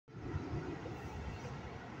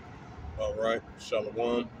All right,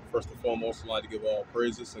 Shalom. First and foremost, I'd like to give all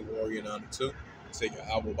praises and glory and honor to say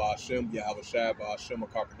Yahweh Ba'Hashem, Yahweh Shai Ba'Hashem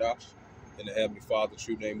HaKadosh, and the Heavenly Father, the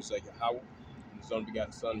true name is Yahweh, and His only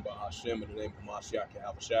begotten Son Ba'Hashem, in the name of Mashiach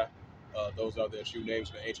Yahweh Shai. Those are their true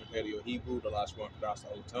names in the ancient Paleo Hebrew, the last one Kadosh, the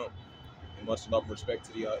Old Tongue. And much love and respect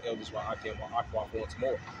to the elders Wa'akim Wa'akwa once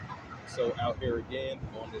more. So out here again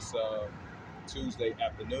on this Tuesday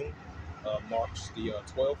afternoon, March the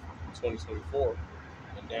 12th, 2024,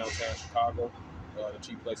 in downtown Chicago, the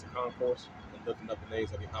chief place of concourse, and lifting up the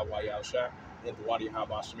names of Yahweh Yahushua and the Wadi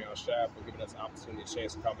Yahweh Yahushua for giving us the opportunity and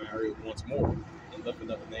chance to come out here once more and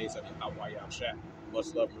lifting up the names of Yahweh Yahushua.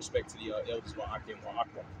 Much love and respect to the elders Wa'akim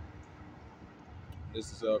Wa'akwa.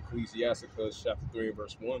 This is Ecclesiasticus chapter 3 and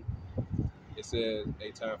verse 1. It says,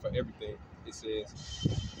 a time for everything. It says,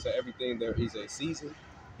 to everything there is a season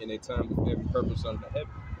and a time of every purpose under the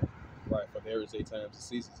heaven. Right, for there is a times and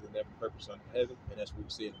seasons and every purpose under heaven, and that's what we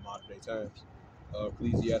see in the modern day times.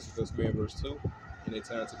 Ecclesiasticus 3 and verse 2, in a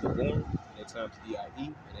time to be born, in a time to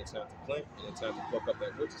eat, in a time to plant, in a time to pluck up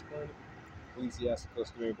that which is planted. Ecclesiasticus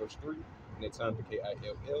 3 and verse 3, in a time to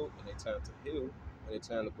kill, in a time to heal, in a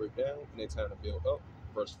time to break down, in a time to build up.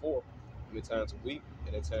 Verse 4, in a time to weep,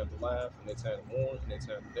 in a time to laugh, in a time to mourn, in a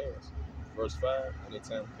time to dance. Verse 5, in a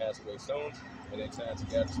time to cast away stones, in a time to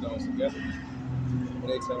gather stones together, in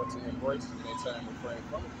a time to embrace, in a time to refrain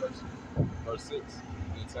from embracing. Verse 6,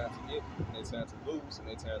 in a time to get, in a time to lose, in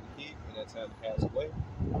a time to keep, in a time to pass away.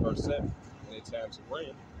 Verse 7, in a time to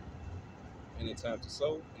reign, in a time to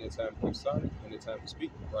sow, in a time to keep silent, in a time to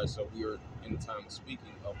speak. Right, so we are in the time of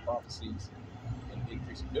speaking of prophecies and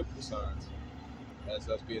increasing biblical signs, as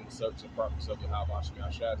us being the service and prophets of Yahweh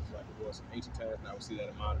Shai, just like it was in ancient times, now we see that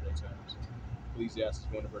in modern day times. Ecclesiastes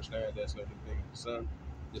 1 verse 9, there's no new thing in the sun.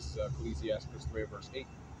 This is Ecclesiastes 3 verse 8.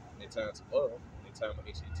 In a time to love, in a time of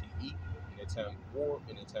HATE, in a time of war,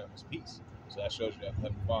 in a time of peace. So that shows you that the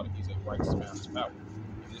Heavenly Father, He's a righteous man of power.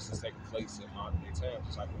 And this is taking place in modern day times,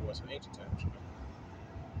 just like it was in ancient times. You know?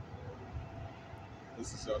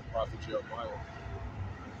 This is the prophet Jeremiah.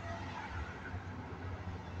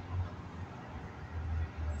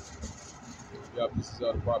 Yep, this is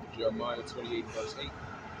the prophet Jeremiah 28 verse 8.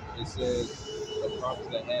 It says, the prophets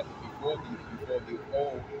that happened before the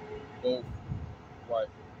old, both, right,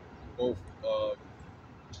 both,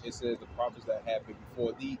 it says the prophets that happened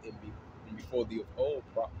before thee and before thee of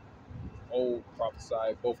old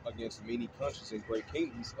prophesied both against many countries and great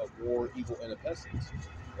kingdoms of war, evil, and a pestilence.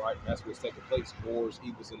 Right? That's what's taking place, wars,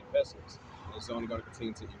 evils, and a pestilence. And it's only going to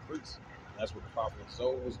continue to increase. That's what the prophet of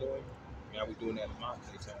Zoe was doing. Now we're doing that in modern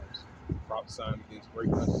day times. Prophesying against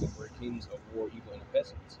great countries and great kingdoms of war, evil, and a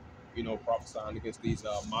pestilence. You know, prophesying against these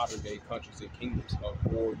modern day countries and kingdoms of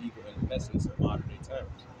war, evil, and a pestilence in modern day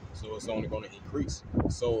times. So it's only going to increase.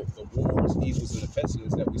 So the wars, evils, and the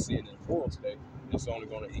pestilence that we see in the world today, it's only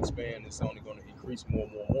going to expand. It's only going to increase more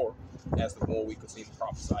and more as the more we continue to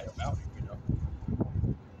prophesy about it, you know.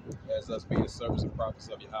 As us being the servants and prophets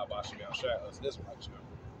of Yahweh Shai, us Israelites, you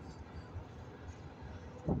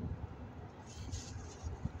know.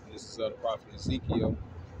 And this is the prophet Ezekiel.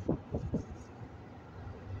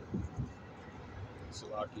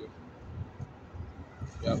 Salakia.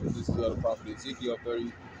 Yeah, this is the prophet Ezekiel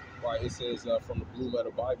 30. Right, it says from the Blue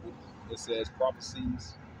Letter Bible, it says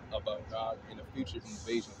prophecies about God in the future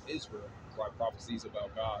invasion of Israel. Right, prophecies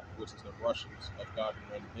about God, which is the Russians of God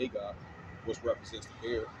and Magog, which represents the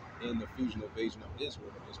bear, in the fusion invasion of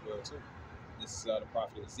Israel as well too. This is the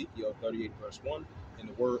prophet Ezekiel 38 verse 1. And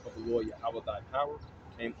the word of the Lord Yahweh thy power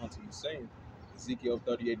came unto me, saying, Ezekiel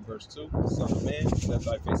 38 verse 2, Son of man, set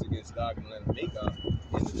thy face against Gog and Magog,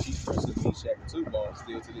 and the chief prince of Meshach and Tubal,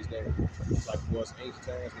 still to this day. It's like it was ancient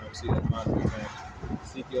times, now we see that in modern day times.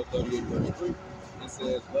 Ezekiel 38 verse 3, it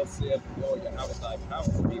says, Thus saith the Lord Yahweh thy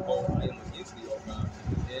power, behold, I am against thee, O God,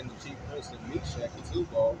 and the chief prince of Meshach and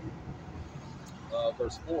Tubal.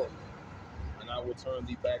 Verse 4, and I will turn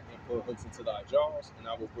thee back and put hooks into thy jaws, and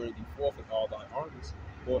I will bring thee forth in all thy armies,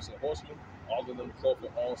 horse and horsemen, all of them clothed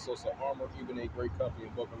with all sorts of armor, even a great company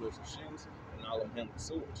of bucklers and shields, and all of them handling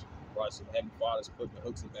swords. Right, so the Heavenly Father is putting the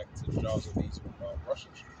hooks back into the jaws of these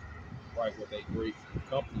Russians. Right, with a great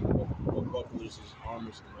company of bucklers and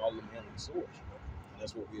armors, and all of them handling swords. You know? And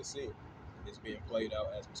that's what we are seeing. It's being played out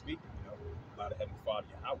as we speak, you know, by the Heavenly Father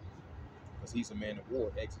Yahweh. Because he's a man of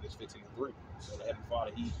war, Exodus 15 and 3. So the Heavenly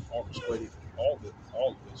Father, he orchestrated all of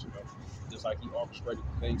this, you know. Just like he orchestrated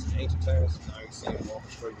things in ancient times, now he's saying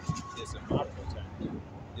orchestrated this in modern time.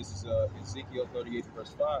 This is Ezekiel 38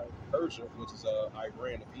 verse 5, Persia, which is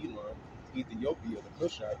Iran of Elam, Ethiopia, the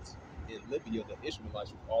Cushites, and Libya, the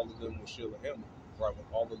Ishmaelites, with all of them with shield and helmet, right, with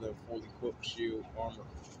all of them fully equipped, shield, armor,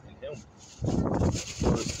 and helmet.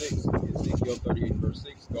 Verse 6, Ezekiel 38, verse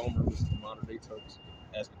 6, Gomer, which is the modern day Turks,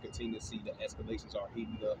 as we continue to see the escalations are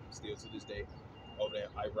heating up still to this day over there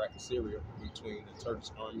in Iraq and Syria between the Turkish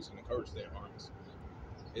armies and the Kurdistan armies.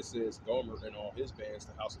 It says, Gomer and all his bands,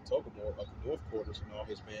 the house of Togomor of the north quarters, and all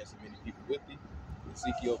his bands, and many people with thee.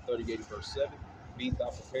 Ezekiel 38, verse 7, be thou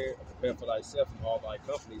prepared, prepare for thyself and all thy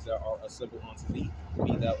companies that are assembled unto thee,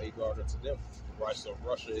 be thou a guard unto them. Right, so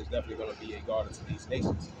Russia is definitely going to be a guard unto these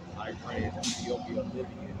nations. Iran, Ethiopia, Libya,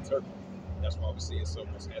 and Turkey. That's why we're seeing so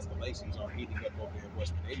much escalations are heating up over in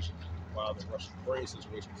Western Asia, while the Russian-Ukraine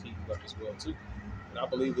situation is heating up as well too. And I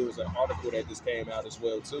believe there was an article that just came out as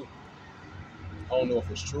well too. I don't know if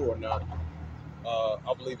it's true or not.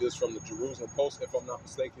 I believe it's from the Jerusalem Post, if I'm not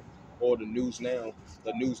mistaken, or the News Now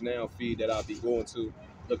feed that I'll be going to,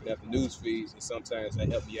 looking at the news feeds, and sometimes they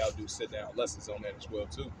help me out do sit-down lessons on that as well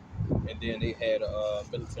too. And then they had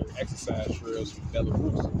military exercise drills from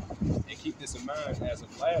Belarus. And keep this in mind, as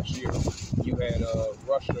of last year, you had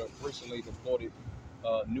Russia recently deployed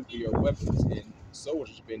nuclear weapons and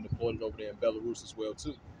soldiers being deployed over there in Belarus as well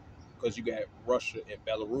too. Because you got Russia and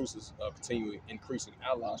Belarus is continuing increasing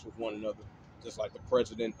allies with one another, just like the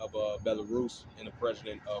president of Belarus and the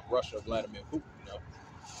president of Russia, Vladimir Putin. You know,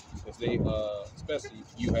 because they, especially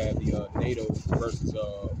you had the NATO versus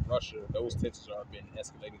Russia. Those tensions have been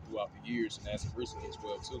escalating throughout the years, and as of recently as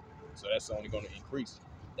well too. So that's only going to increase.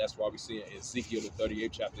 That's why we see Ezekiel the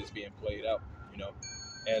 38th chapter is being played out. You know,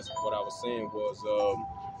 as what I was saying was,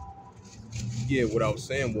 what I was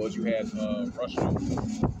saying was you had Russia.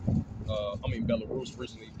 Belarus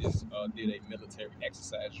recently did a military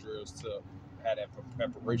exercise drills to have that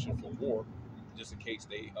preparation for war, just in case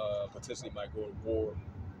they potentially might go to war,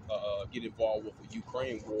 get involved with the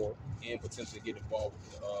Ukraine war, and potentially get involved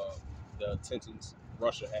with the tensions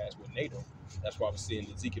Russia has with NATO. That's why we're seeing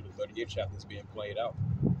the Ezekiel 38th chapter is being played out.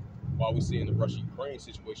 While we're seeing the Russia-Ukraine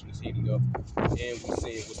situation is heating up, and we're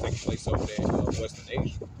seeing what's taking place over there in Western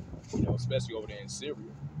Asia, you know, especially over there in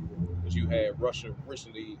Syria. Because you had Russia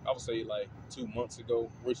recently, I would say like 2 months ago,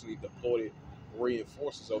 recently deployed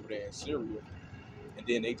reinforcements over there in Syria. And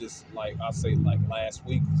then they just, like, I say like last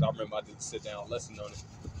week, because I remember I did a sit down lesson on it.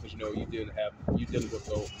 Because, you know, you dealing with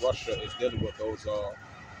those, Russia is dealing with those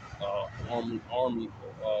army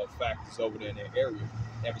factors over there in that area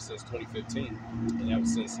ever since 2015. And ever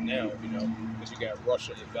since now, you know, because you got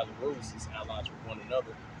Russia and Belarus as allies with one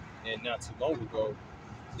another. And not too long ago,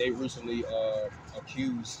 they recently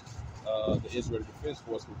accused the Israeli Defense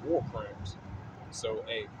Force for war crimes. So,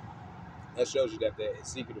 hey, that shows you that the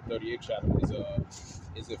Ezekiel 38th chapter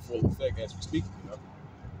is in full effect as we speak. You know,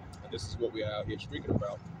 and this is what we are out here speaking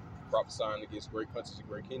about, prophesying against great countries and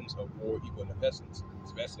great kingdoms of war, evil, and pestilence.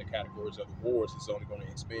 Especially the categories of the wars, it's only going to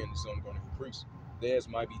expand, it's only going to increase. There's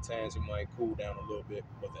might be times it might cool down a little bit,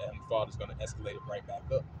 but the Heavenly Father is going to escalate it right back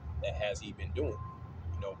up. That has He been doing,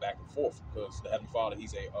 you know, back and forth, because the Heavenly Father,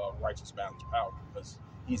 He's a righteous, balanced power, because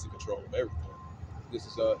He's in control of everything. This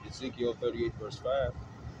is Ezekiel 38, verse 5.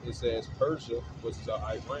 It says, Persia, which is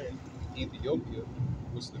Iran, Ethiopia,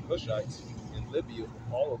 which is the Cushites, and Libya,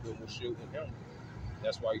 all of them will shield in him.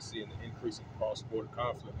 That's why you see an increasing cross-border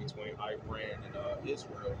conflict between Iran and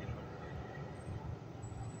Israel. You know,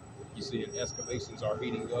 you see escalations are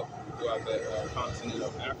heating up throughout the continent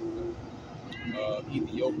of Africa,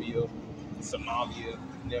 Ethiopia, Somalia,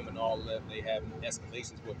 them and all of that. They have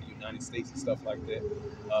escalations with the United States and stuff like that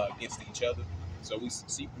against each other. So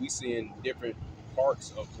we seeing different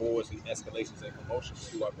parts of wars and escalations and commotions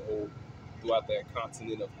throughout that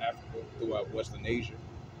continent of Africa, throughout Western Asia,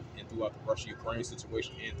 and throughout the Russia-Ukraine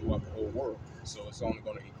situation, and throughout the whole world. So it's only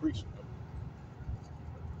going to increase. You know?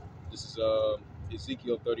 This is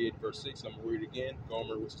Ezekiel 38, verse 6. I'm going to read it again.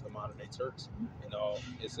 Gomer, which is the modern-day Turks. And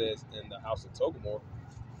it says, in the house of Togomor,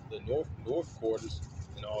 the north quarters,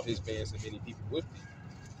 and all his bands, and many people with thee.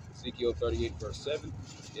 Ezekiel 38, verse 7.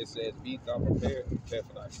 It says, be thou prepared, prepare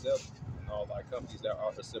for thyself, and all thy companies that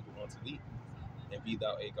are assembled unto thee, and be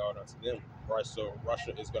thou a guard unto them. Right, so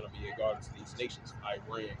Russia is going to be a guard unto these nations: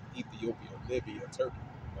 Iran, Ethiopia, Libya, Turkey.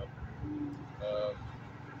 You know?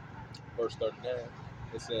 Verse 39,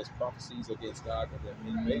 it says prophecies against God and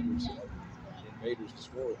the invaders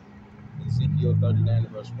destroyed. Ezekiel 39,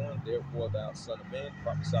 verse 1, therefore thou son of man,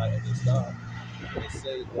 prophesy against God, and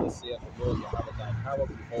say, thus saith the Lord Yahweh thy power,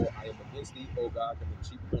 behold, I am against thee, O God, and the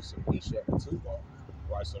chief prince of Meshach and Tubal.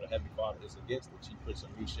 Right, so the Heavenly Father is against the chief prince of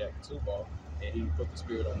Meshach and Tubal, and He put the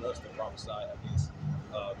Spirit on us to prophesy against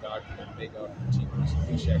God and make up the chief prince of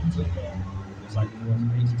Meshach and Tubal. Just like it was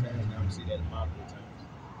in ancient times, now we see that in modern times.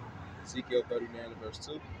 Ezekiel 39, verse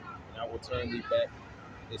 2, and I will turn thee back.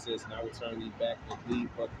 It says, and I will turn thee back and leave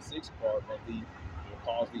but the sixth part of thee will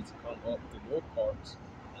cause thee to come up the north parts,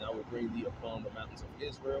 and I will bring thee upon the mountains of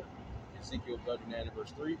Israel. Ezekiel 39 and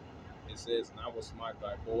verse 3, it says, and I will smite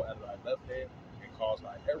thy bow out of thy left hand, and cause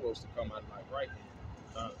thy arrows to come out of thy right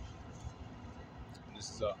hand. This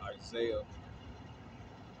is Isaiah,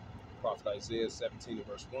 prophet Isaiah 17 and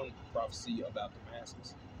verse 1, prophecy about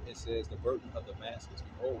Damascus. It says, the burden of Damascus,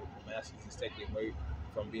 behold, Damascus is taken away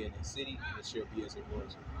from being a city, and it shall be as it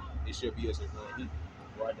was. It shall be as it were heat.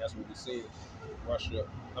 Right, that's what we see.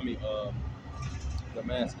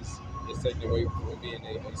 Damascus is taken away from being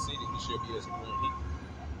a city, and it shall be as it were heat.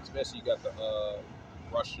 Especially you got the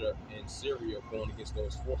Russia and Syria going against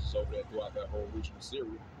those forces over there throughout that whole region of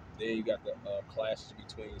Syria. Then you got the clashes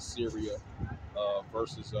between Syria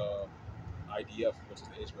versus IDF, which is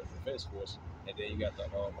the Israel Defense Force, and then you got the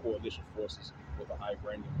coalition forces with the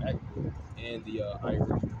Iranian backgroup and the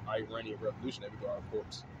Iranian Revolutionary Guard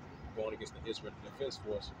Corps going against the Israel Defense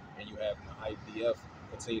Force, and you have the IDF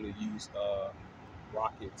continue to use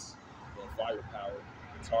rockets and firepower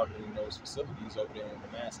targeting those facilities over there in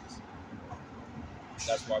Damascus.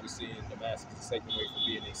 That's why we're seeing Damascus is taken away from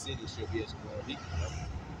being a city, she'll be as a heat.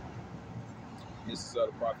 This is the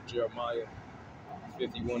prophet Jeremiah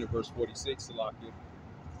 51 and verse 46, Salakia.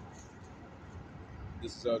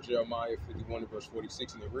 This is Jeremiah 51 and verse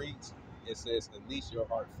 46, and it reads, it says, at least your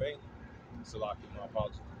heart faint. Salakia, my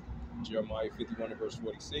apologies. Jeremiah 51 and verse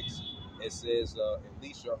 46, it says, at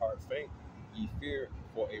least your heart faint, ye fear,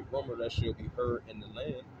 for a rumor that shall be heard in the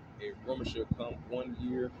land, a rumor shall come 1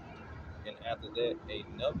 year, and after that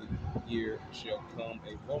another year shall come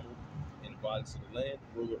a rumor, and violence to the land,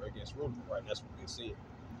 ruler against ruler. Right, that's what we're seeing.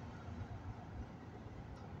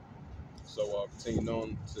 So continuing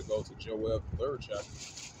on to go to Joel, the 3rd chapter.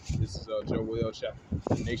 This is Joel chapter,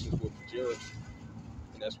 the nations will be judged,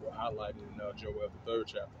 and that's what highlighted in Joel, the 3rd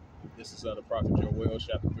chapter. This is the prophet Joel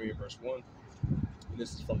chapter 3 and verse 1. And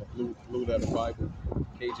this is from the Blue Letter Bible,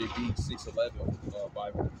 KJV 611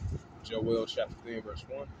 Bible. Joel chapter 3 and verse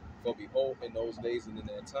 1. For behold, in those days and in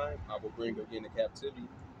that time, I will bring again the captivity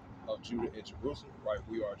of Judah and Jerusalem. Right,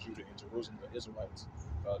 we are Judah and Jerusalem, the Israelites.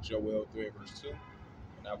 Joel 3 and verse 2.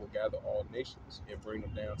 And I will gather all nations and bring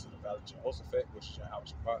them down to the valley of Jehoshaphat, which is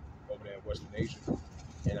Jehoshaphat, over there in Western Asia.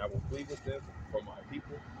 And I will plead with them for my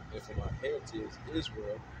people and for my heritage,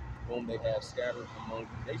 Israel, whom they have scattered among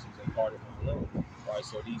the nations and parted my land. Right,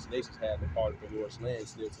 so these nations have the part of the Lord's land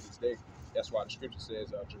still to this day. That's why the scripture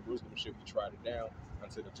says Jerusalem should be trodden down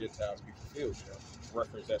until the Gentiles be fulfilled.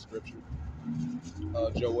 Reference that scripture.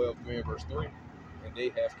 Joel 3 and verse 3. And they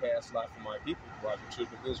have cast lot for my people, right, the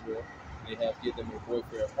children of Israel. They have given them a boy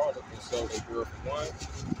for a harlot, and so a girl for wine,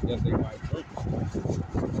 that they might drink.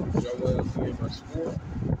 Joel 3 and verse 4.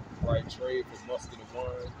 Right, trade for mustard and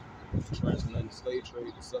wine, transatlantic slave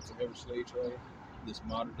trade, the sub-Saharan slave trade, this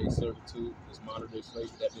modern day servitude, this modern day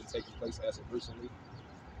slavery that's been taking place as of recently.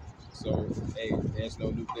 So, hey, there's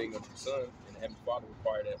no new thing under the sun, and the Heavenly Father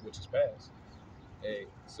required that which is past. Hey,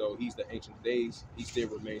 so he's the ancient of days, he still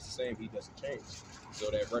remains the same, he doesn't change.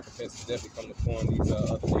 So that recompense is definitely coming upon these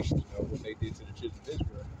other nations, what they did to the children of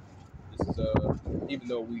Israel. This is, even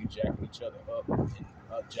though we jacking each other up and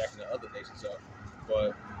jacking the other nations up,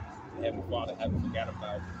 but the Heavenly Father haven't forgot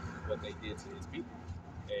about what they did to his people.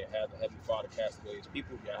 They had the Heavenly Father cast away his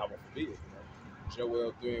people, Yahweh forbid.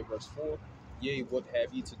 Joel 3 and verse 4. Yea, what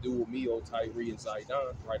have ye to do with me, O Tyre and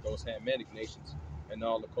Zidon, right, those Hamitic nations, and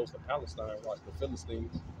all the coast of Palestine, right, the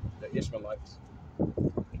Philistines, the Ishmaelites.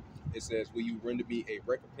 It says, will you render me a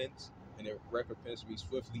recompense, and a recompense me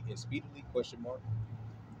swiftly and speedily, question mark.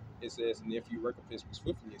 It says, and if you recompense me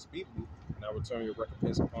swiftly and speedily, and I return your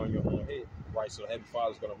recompense upon your own head. Right, so the Heavenly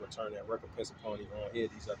Father is going to return that recompense upon your own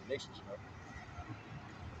head, these other nations,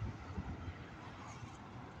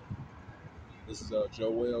 This is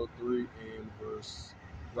Joel 3 and verse,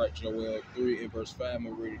 Joel 3 and verse 5, I'm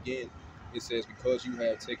going to read it again. It says, because you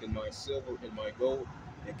have taken my silver and my gold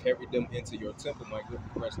and carried them into your temple, my good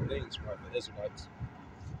and precious things, right, the Israelites,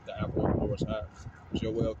 the apple of the Lord's eye.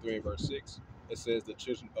 Joel 3 and verse 6, it says, the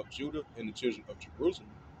children of Judah and the children of Jerusalem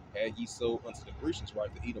had ye sold unto the Grecians, right,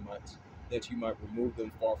 the Edomites, that you might remove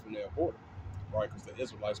them far from their border, right, because the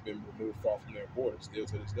Israelites been removed far from their border still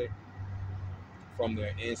to this day, from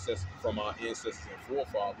their ancestors, from our ancestors and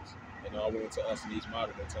forefathers, and all went to us in these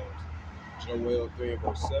modern day times. Joel 3 and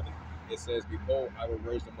verse 7, it says, behold, I will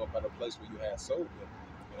raise them up at a place where you have sold them,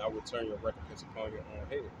 and I will turn your recompense upon your own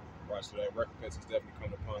head. Right, so that recompense is definitely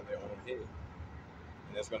coming upon their own head.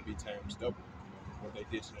 And that's going to be times double, what they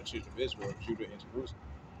did to the children of Israel, Judah, and Jerusalem.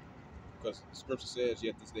 Because the scripture says,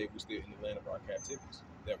 yet this day we're still in the land of our captivities,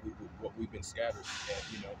 that we've been scattered at,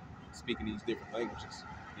 speaking these different languages.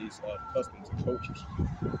 these customs and cultures.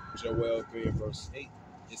 Joel 3 and verse 8,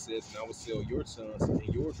 it says, "And I will sell your sons and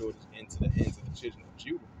your daughters into the hands of the children of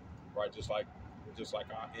Judah." Right, just like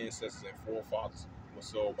our ancestors and forefathers were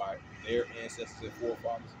sold by their ancestors and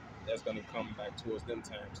forefathers, that's going to come back towards them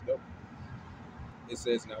times double. It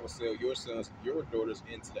says, "And I will sell your sons and your daughters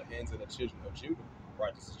into the hands of the children of Judah."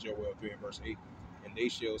 Right, this is Joel 3 and verse 8. "And they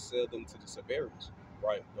shall sell them to the Sabarians."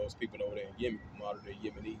 Right, those people over there in Yemen, modern day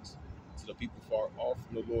Yemenis, to the people far off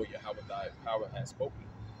from the Lord Yahweh thy power has spoken.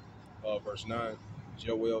 Verse 9,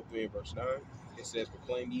 Joel 3 and verse 9, it says,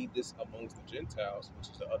 "Proclaim ye this amongst the Gentiles," which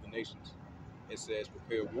is the other nations. It says,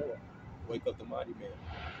 "Prepare war, wake up the mighty men,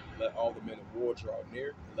 let all the men of war draw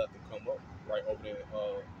near, and let them come up." Right over there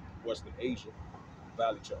in Western Asia,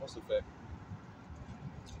 Valley Jehoshaphat.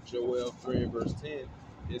 Joel 3 and verse 10,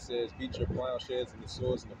 it says, "Beat your plowshares and the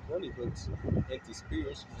swords and the pruning hooks into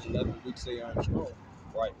spears, and let the weak say, I am strong."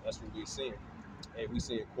 Right, that's what we're seeing. And we're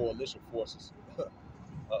seeing coalition forces,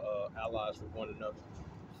 allies with one another,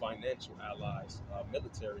 financial allies,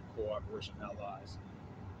 military cooperation allies,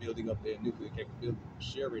 building up their nuclear capability,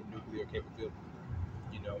 sharing nuclear capability,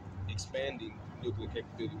 expanding nuclear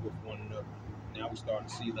capability with one another. Now we're starting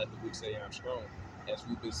to see, let the weak say, I'm strong, as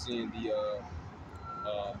we've been seeing the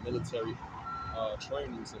military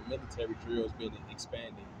trainings and military drills been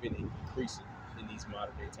expanding, been increasing in these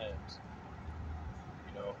modern day times.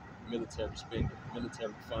 Military spending,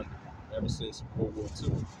 military funding, ever since World War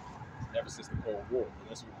II, ever since the Cold War. And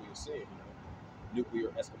that's what we're seeing, nuclear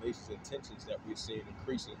escalations and tensions that we're seeing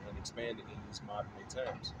increasing and expanding in these modern day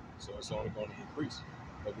times. So it's only going to increase,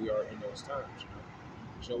 but we are in those times.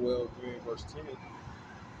 Joel 3 verse 10.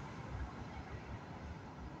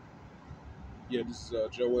 Yeah, this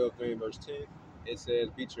is Joel 3 verse 10. It says,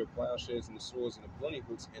 "Beat your plowshares and the swords and the pruning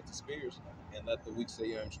hooks into spears, and let the weak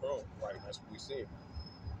say, I am strong." Right, that's what we're seeing.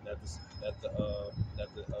 That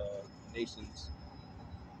the nations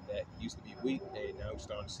that used to be weak, and now we're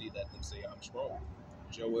starting to see that them say, I'm strong.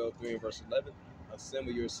 Joel 3 verse 11,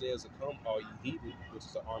 "Assemble yourselves and come, all ye heathen," which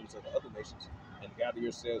is the armies of the other nations, "and gather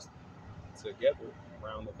yourselves together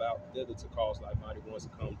round about thither to cause thy mighty ones to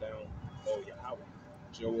come down, O Yahweh."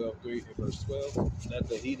 Joel 3 verse 12, "Let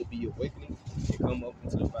the heathen be awakening and come up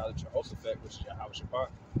into the valley of Jehoshaphat," which is Yahweh Shabbat.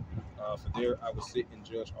 "For there I will sit and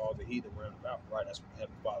judge all the heathen round about." Right, that's what the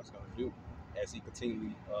Heavenly Father is going to do as He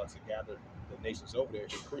continually to gather the nations over there,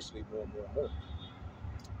 increasingly more and more and more.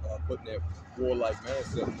 Putting that warlike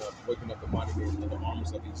mindset and waking up the mighty men of the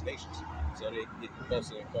armies of these nations, so they get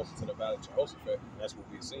closer and closer to the valley of Jehoshaphat. And that's what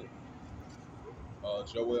we're seeing.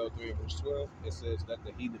 Joel 3 verse 12, it says, "Let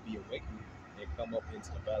the heathen be awakened and come up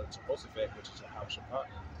into the valley of Jehoshaphat," which is Yahweh Shabbat.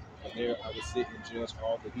 "And there I will sit and judge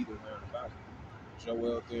all the heathen round about."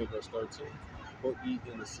 Joel 3 verse 13, "Put ye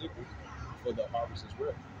in the sickle, for the harvest is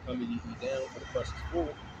ready. Come ye down, for the press is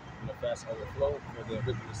full, and the fast overflow, for their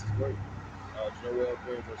wickedness is great." Joel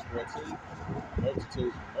 3 verse 14,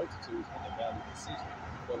 "Multitudes and multitudes in the valley of decision,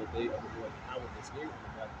 for the day of the Lord Yahweh is near in the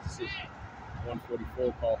valley of decision."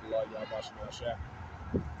 144, called the law Yahweh Shemashah.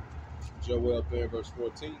 Joel 3 verse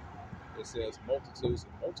 14, it says, "Multitudes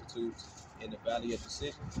and multitudes in the valley of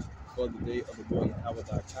decision, for the day of the Lord Yahweh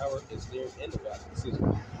thy power is near in the valley of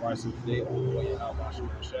decision." Right, so the day of the Lord Yahweh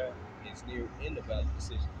Shemashah is near in the valley of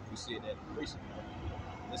decision. We see that increasing.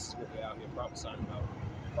 This is what we're out here prophesying about.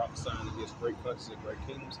 Prophesying against great countries and great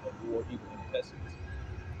kingdoms of war, evil, and pestilence.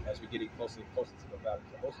 As we're getting closer and closer to the valley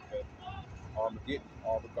of Jehoshaphat, Armageddon,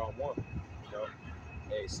 Armageddon 1.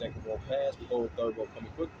 A second war passed, behold, third war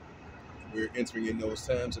coming quickly. We're entering in those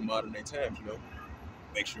times, in modern day times,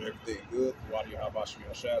 Make sure everything good. Wadi Habashi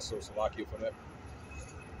Shah, so Salakia for that.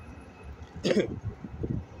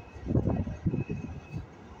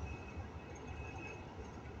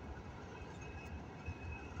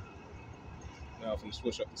 Now, if we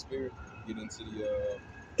switch up the spirit, get into the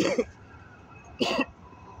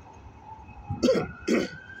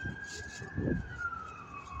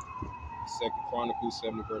Second Chronicles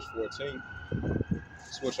 70 verse 14.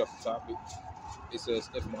 Switch up the topic. It says,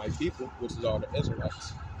 "If my people, which is all the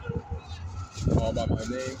Israelites, all by my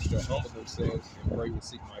name, shall humble themselves and pray and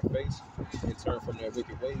seek my face and turn from their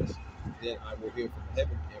wicked ways, then I will hear from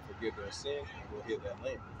heaven and forgive their sin and will heal their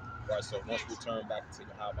land." Right, so once we turn back to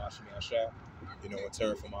Yahweh Shemashah, and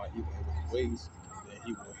turn from our evil and wicked ways, then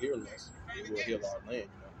He will heal us and will heal our land.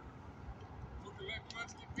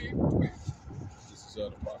 This is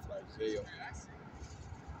the prophet Isaiah.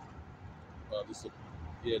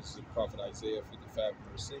 This is the prophet Isaiah 55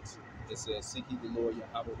 verse 6. It says, "Seek ye the Lord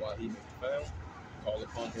Yahweh while He may be found. Call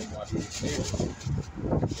upon Him while He is near."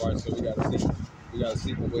 Right, so we gotta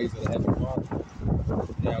seek the ways of the Heavenly Father.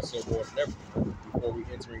 Now, so more than ever, before we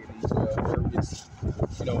entering these various,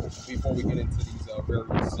 before we get into these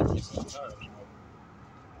various serious times.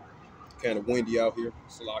 Kind of windy out here,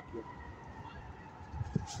 Salakia.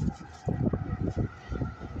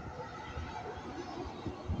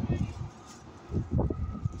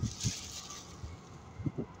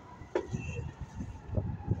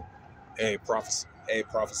 Hey,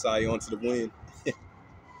 prophesy onto the wind.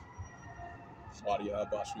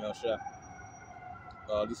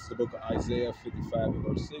 This is the book of Isaiah 55 and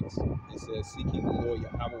verse 6. It says, seek ye the Lord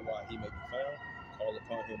Yahweh while he may be found. Call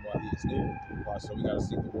upon him while he is near. Right, so we got to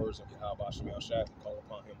seek the words of Yahweh Shemel Shah and call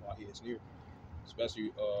upon him while he is near.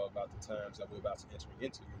 Especially about the times that we're about to enter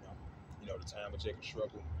into, the time of Jacob's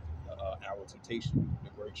struggle, our temptation, the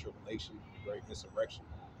great tribulation, the great insurrection.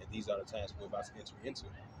 And these are the times we're about to enter into.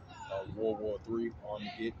 World War III,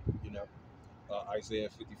 Armageddon, Isaiah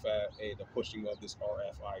 55, the pushing of this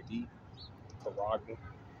RFID, prerogative.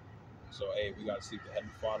 So, we got to seek the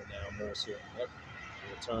Heavenly Father now more so than ever.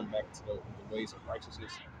 We return back to the ways of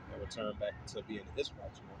righteousness and return back to being the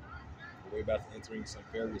Israelites. We're about to enter into some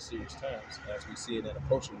very serious times as we see it at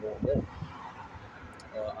approaching more and more.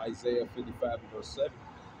 Isaiah 55 and verse 7,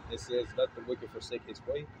 it says, let the wicked forsake his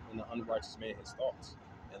way, and the unrighteous man his thoughts,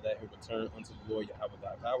 and let him return unto the Lord Yahweh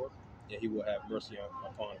thy power, and he will have mercy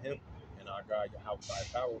upon him, and our God Yahweh thy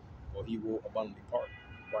power, for he will abundantly pardon.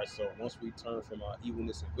 Right, so once we turn from our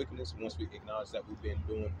evilness and wickedness, once we acknowledge that we've been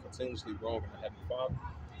doing continuously wrong in the Heavenly Father,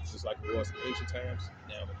 just like it was in ancient times,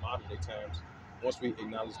 now in modern day times, once we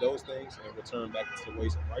acknowledge those things and return back to the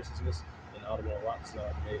ways of righteousness and out of our rocks,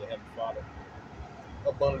 may the Heavenly Father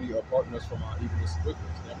abundantly pardon us from our evilness and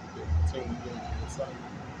wickedness that we've been continually doing on the inside.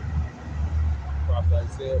 Prophet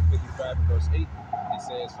Isaiah 55 verse 8, it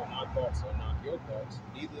says, for my thoughts are not your thoughts,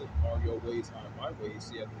 neither are your ways are my ways,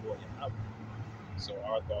 saith the Lord Yahweh. So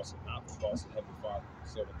our thoughts are not the thoughts of Heavenly Father.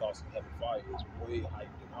 So the thoughts of Heavenly Father is way higher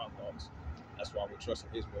than our thoughts. That's why we trust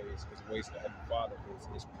in His ways. His ways of the Heavenly Father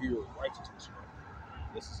is pure righteousness.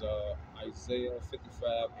 This is Isaiah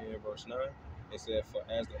 55 and verse 9. It said, for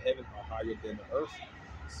as the heavens are higher than the earth,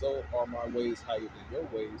 so are my ways higher than your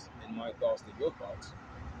ways, and my thoughts than your thoughts.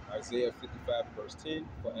 Isaiah 55 verse 10,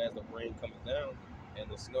 for as the rain cometh down, and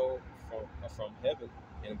the snow from heaven,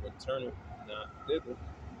 and returneth not thither,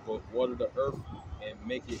 but water the earth, and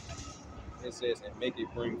make it, it says, and make it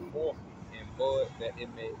bring forth and bud, that it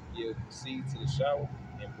may give seed to the shower,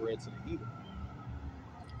 and bread to the eater.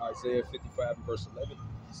 Isaiah 55 verse 11,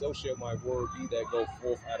 so shall my word be that go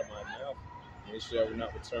forth out of my mouth, and it shall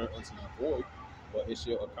not return unto me void, but it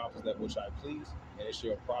shall accomplish that which I please, and it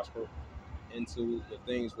shall prosper into the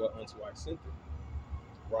things whereunto I sent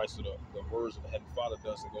it. Right, so the words of the Heavenly Father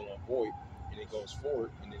doesn't go on void, and it goes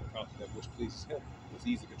forward, and it accomplishes that which pleases Him, because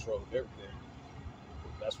He's in control of everything.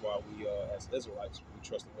 That's why we, as Israelites, we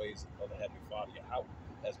trust the ways of the Heavenly Father, Yahweh,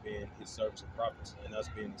 as being His servants and prophets, and us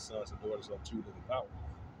being the sons and daughters of true living power.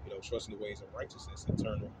 Trusting the ways of righteousness and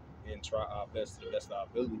try our best to the best of our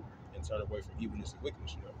ability and turn away from evilness and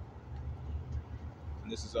wickedness.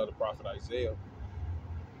 And this is the prophet Isaiah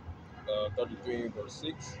 33 and verse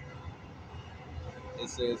 6. It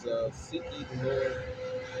says, seek ye the Lord.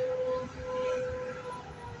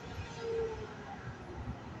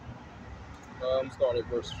 Start at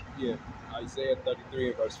Isaiah 33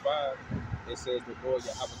 and verse 5. It says, the Lord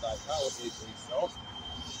Yahweh thy power is exalted.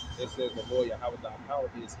 It says, the Lord Yahweh thy power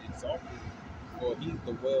is exalted, for he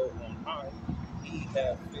dwell on high. He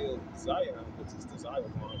hath filled Zion with his desire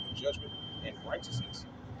line with judgment and righteousness.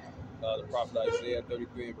 The prophet Isaiah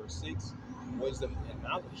 33 and verse 6, wisdom and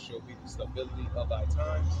knowledge shall be the stability of thy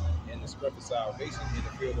times, and the strength of salvation in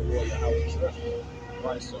the fear of the Lord Yahweh's treasure.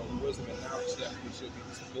 Right, so wisdom and knowledge definitely should be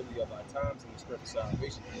the stability of thy times, and the strength of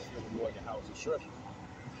salvation in the fear of the Lord Yahweh's treasure.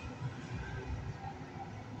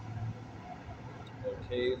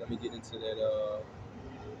 Okay, let me get into that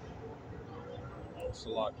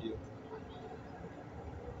Salakia.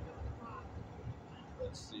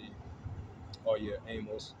 Let's see. Oh yeah,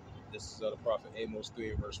 Amos. This is the prophet Amos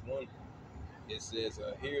 3 and verse 1. It says,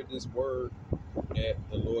 hear this word that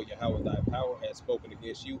the Lord Yahweh thy power has spoken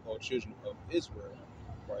against you, O children of Israel,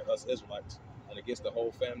 right, us Israelites, and against the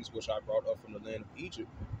whole families which I brought up from the land of Egypt,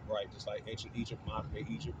 right, just like ancient Egypt, modern day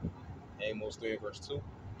Egypt. Amos 3 verse 2,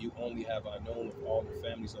 you only have I known of all the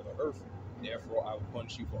families of the earth, therefore I will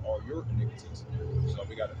punish you for all your iniquities. So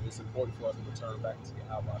it's important for us to return back to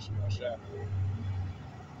Yahweh Shemel Shah.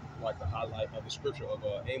 Like the highlight of the scripture of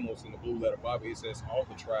Amos in the Blue Letter Bible, it says all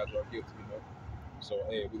the tribes are guilty, So,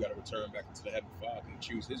 we got to return back into the Heavenly Father and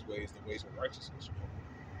choose His ways, the ways of righteousness.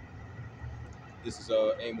 This is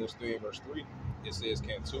Amos 3 verse 3. It says,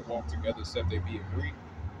 can two walk together except they be agreed?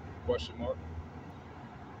 Question mark.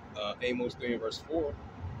 Amos 3 and verse 4,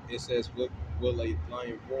 it says, will a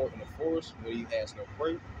lion roar in the forest when he has no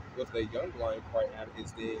prey? With a young lion cry out of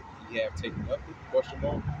his den, he have taken nothing? Question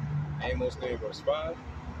mark. Amos 3 and verse 5,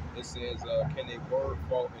 it says, can a bird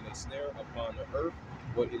fall in a snare upon the earth?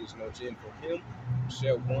 What it is no gin for him?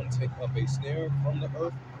 Shall one take up a snare from the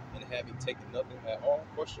earth and having taken nothing at all?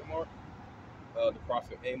 Question mark. The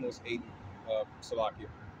prophet Amos 8, Salakia,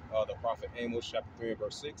 the prophet Amos chapter 3 and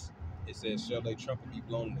verse 6. It says, shall a trumpet be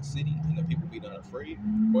blown in the city and the people be not afraid?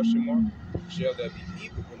 Question mark. Shall there be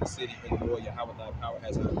evil in the city and the Lord Yahweh thy power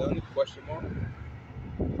has not done it? Question mark.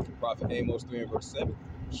 Prophet Amos 3 and verse 7.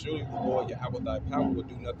 Surely the Lord Yahweh thy power will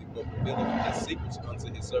do nothing but reveal his secrets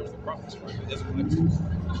unto his servants the prophets, right? The Israelites.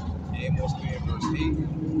 Amos 3 and verse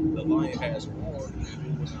 8. The lion has roared and who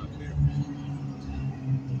will not fear?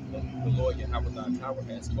 The Lord Yahweh thy power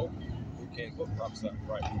has spoken. Who can but prophesy?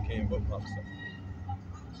 Right, who can but prophesy?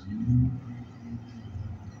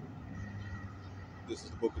 This is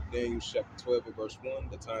the book of Daniel, chapter 12 and verse 1,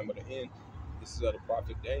 the time of the end. This is the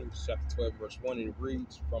prophet Daniel, chapter 12 verse 1, and it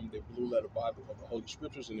reads from the blue letter Bible of the Holy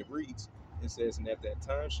Scriptures, and it reads, it says, and at that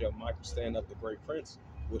time shall Michael stand up, the great prince,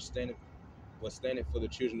 which standeth for the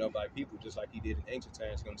children of thy people, just like he did in ancient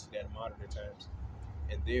times. Going to see that in modern times.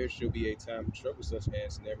 And there shall be a time of trouble such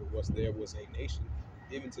as never was a nation,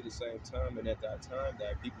 even to the same time, and at that time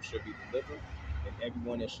thy people shall be delivered, and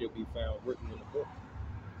everyone that shall be found written in the book.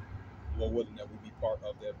 Lord willing that we be part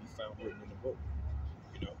of that, be found written in the book.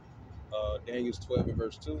 You know, Daniel 12 and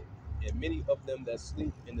verse 2. And many of them that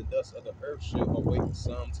sleep in the dust of the earth shall awake,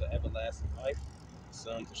 some to everlasting life,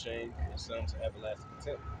 some to shame, and some to everlasting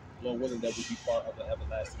contempt. Lord willing that we be part of the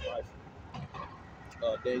everlasting life.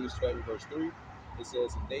 Daniel 12 and verse 3. It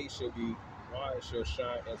says, and they shall be wise, shall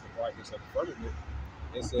shine as the brightness of the firmament.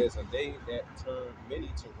 It says, and they that turn many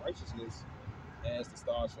to righteousness as the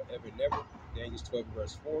stars forever and ever. Daniel 12 and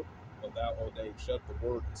verse 4. But thou, O Dave, shut the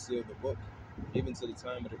word and seal the book, even to the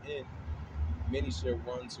time of the end. Many shall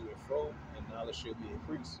run to and fro, and knowledge shall be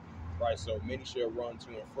increased. Right, so many shall run to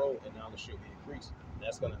and fro, and knowledge shall be increased. And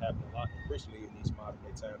that's going to happen a lot increasingly in these modern day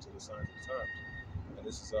times of the signs of the times. And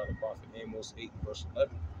this is the prophet Amos 8 verse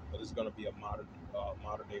 11. But this is going to be a modern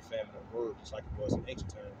day famine of word, just like it was in ancient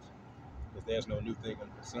times, because there's no new thing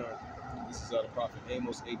under the sun. This is the prophet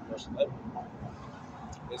Amos 8 verse 11.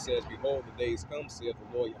 It says, behold, the days come, saith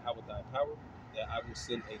the Lord Yahweh thy power, that I will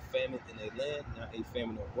send a famine in a land, not a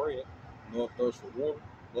famine of bread, nor thirst for water,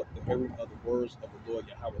 but the hearing of the words of the Lord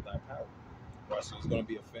Yahweh thy power. Right, so it's going to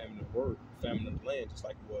be a famine of word, famine of the land, just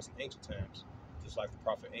like it was in ancient times, just like the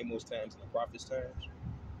prophet Amos times and the prophets times.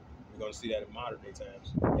 We're going to see that in modern day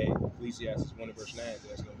times. Hey, Ecclesiastes 1 verse 9,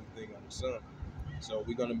 there's no new thing under the sun. So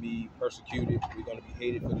we're going to be persecuted. We're going to be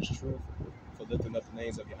hated for this truth, for lifting up the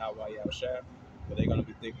names of Yahweh Yahushua. But they're going to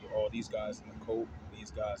be thinking, oh, these guys in the cult,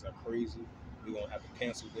 these guys are crazy. We're going to have to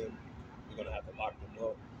cancel them. We're going to have to lock them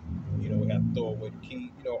up. You know, we have to throw away the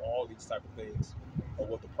key. You know, all these type of things are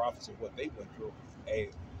what the prophets and what they went through. Hey,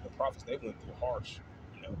 the prophets, they went through harsh,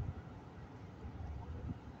 you know.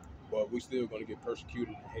 But we're still going to get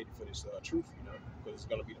persecuted and hated for this truth, you know, because it's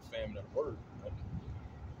going to be the famine of the word, you know.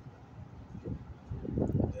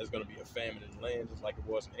 There's going to be a famine in the land, just like it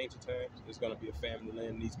was in ancient times. There's going to be a famine in the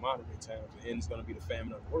land in these modern day times, and it's going to be the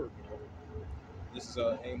famine of the word. You know? This is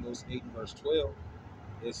Amos 8 verse 12.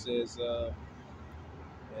 It says,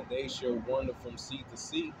 and they shall wander from sea to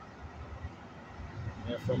sea,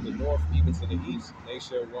 and from the north even to the east. They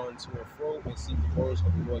shall run to and fro and seek the words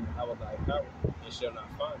of the Lord Yahweh thy power, and shall not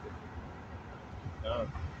find it.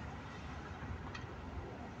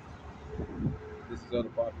 This is other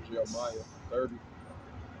prophet Jeremiah 30.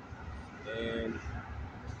 And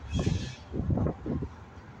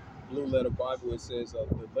blue letter Bible, it says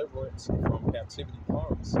deliverance from captivity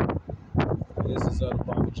promise. And this is the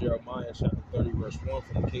prophet Jeremiah chapter 30 verse 1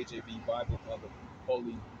 from the KJV Bible of the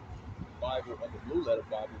Holy Bible of the blue letter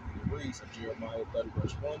Bible. And it reads of Jeremiah 30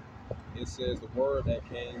 verse 1. It says the word that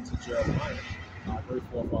came to Jeremiah, our great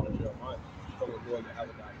forefather Jeremiah, from the Lord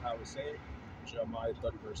Yahweh thy power, saying, Jeremiah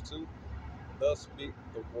 30 verse 2. Thus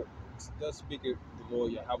speaketh the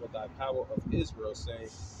Lord Yahweh thy power of Israel, saying,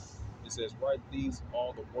 it says, write these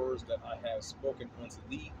all the words that I have spoken unto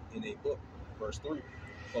thee in a book. Verse 3.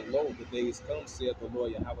 For lo, the days come, saith the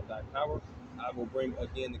Lord Yahweh thy power, I will bring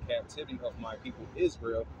again the captivity of my people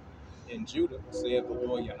Israel and Judah, saith the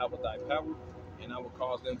Lord Yahweh thy power, and I will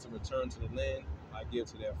cause them to return to the land I give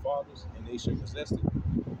to their fathers, and they shall possess it.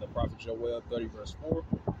 The prophet Joel 30 verse 4.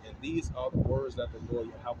 And these are the words that the Lord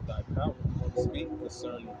Yahweh thy power speak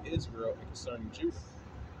concerning Israel and concerning Judah.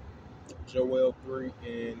 Joel 30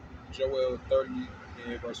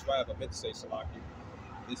 and verse 5, I meant to say Salaki.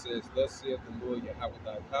 It says, "Thus saith the Lord Yahweh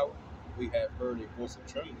thy power. We have heard a voice of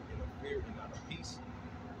trembling and of fear and not of peace."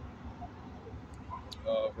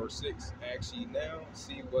 Verse 6, "Ask ye now,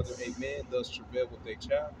 see whether a man does travail with a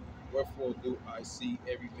child. Wherefore do I see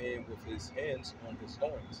every man with his hands on his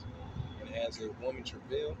loins? And as a woman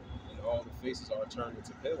travail, and all the faces are turned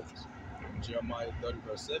into paleness." Jeremiah 30,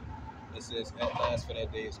 verse 7, it says, "At last for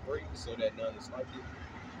that day is great, so that none is like it.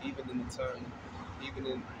 Even in the time, even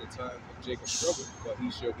in the time of Jacob's struggle, but he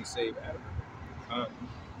shall be saved out of it."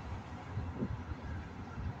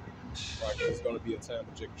 Right, it's going to be a time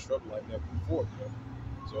of Jacob's struggle like never before, you know.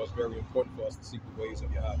 So it's very important for us to seek the ways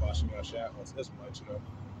of Yahweh Hashem Yahshua as Israelites, you know.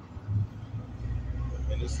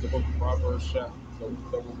 And this is the book of Proverbs, the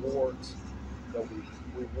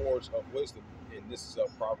rewards of wisdom. And this is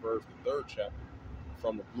Proverbs, the third chapter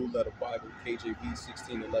from the Blue Letter Bible, KJV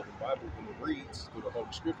 1611 Bible, and it reads through the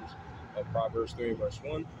Holy Scriptures of Proverbs 3 verse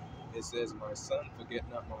 1. It says, "My son, forget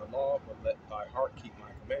not my law, but let thy heart keep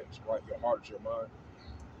my commandments." Right, your heart is your mind.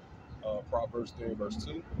 Proverbs 3 verse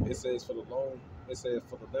 2. It says, "For the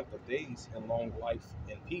length of days and long life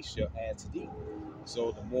and peace shall add to thee."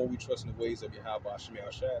 So the more we trust in the ways of Yahweh Hashem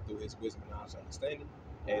Yahshua through His wisdom and knowledge and understanding,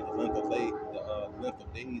 and the length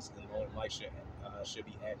of days and long life shall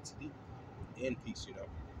be added to thee in peace. You know.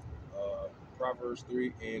 Proverbs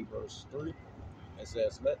 3 and verse 3. It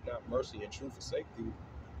says, "Let not mercy and truth forsake thee.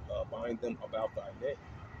 Bind them about thy neck.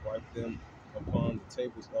 Write them upon the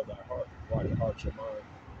tables of thy heart. Write your heart, your mind."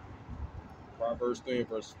 Proverbs 3 and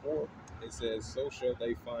verse 4, it says, "So shall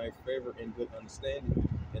they find favor and good understanding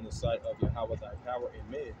in the sight of Yahweh thy power and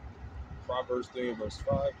men." Proverbs 3 and verse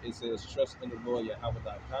 5, it says, "Trust in the Lord Yahweh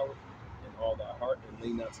thy power in all thy heart, and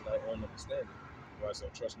lean not to thy own understanding." Right, so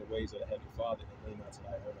trust in the ways of the Heavenly Father and lean not to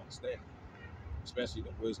thy own understanding, especially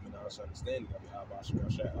the wisdom and knowledge and understanding of Yahweh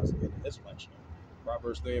as in the Israelites.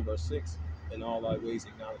 Proverbs 3 and verse 6, "In all thy ways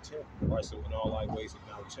acknowledge him." Right, so in all thy ways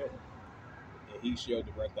acknowledge him, and he shall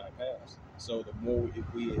direct thy paths. So the more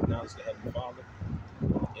if we acknowledge the Heavenly Father,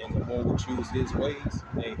 and the more we choose his ways,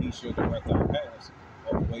 and he shall direct our paths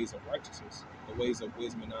of the ways of righteousness, the ways of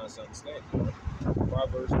wisdom and knowledge and understanding.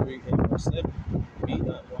 Proverbs 3 and verse 7, "Be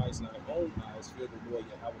not wise in thine own eyes, fear the Lord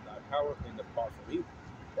Yahweh thy power, and depart from evil."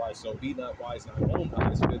 Right, so be not wise in thine own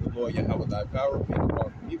eyes, fear the Lord Yahweh thy power, and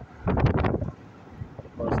depart from evil.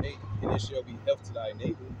 Verse 8, "And it shall be health to thy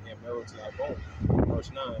navel, and marrow to thy bone."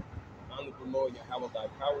 Verse 9, "Honor the Lord Yahweh thy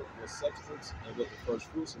power with substance, and with the first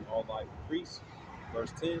fruits in all thy increase."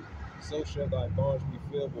 Verse 10, "So shall thy barns be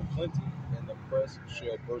filled with plenty, and the press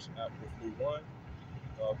shall burst out with new wine."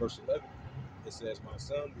 Verse 11, it says, "My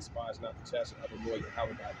son, despise not the chastening of the Lord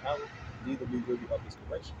Yahweh thy power, neither be weary of his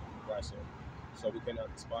correction." Right, so we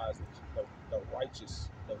cannot despise the righteous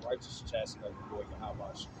chastening of the Lord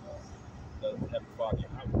Yahweh, the Heavenly Father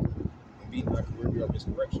Yahweh, and be not weary of his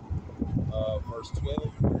correction. Verse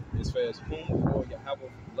 12, it says, "Whom the Lord Yahweh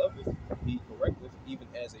loveth, he correcteth, even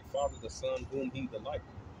as a father the son whom he delighteth."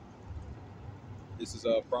 This is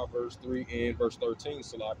Proverbs 3 and verse 13,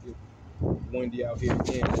 Salakia. Windy out here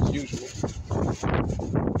again as usual.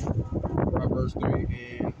 Proverbs 3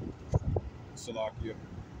 and Salakia.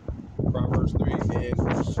 Proverbs 3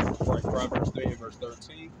 and verse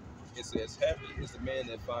 13. It says, "Happy is the man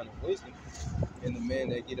that findeth wisdom, and the man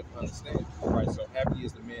that getteth understanding." Right, so happy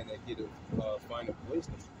is the man that getteth findeth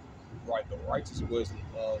wisdom. Right, the righteous wisdom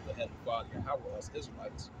of the Heavenly Father Yahweh, us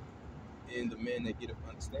Israelites, and the man that getteth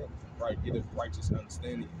understanding. Right, getteth righteous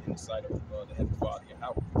understanding in the sight of the Heavenly Father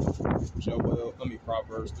Yahweh.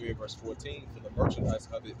 Proverbs 3 and verse 14, "For the merchandise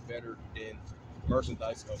of it better than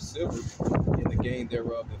merchandise of silver, and the gain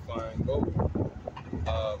thereof than fine gold."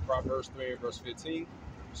 Proverbs 3 and verse 15,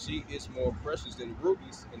 "She is more precious than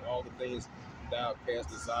rubies, and all the things thou canst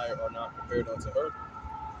desire are not compared unto her."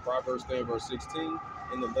 Proverbs 3 and verse 16,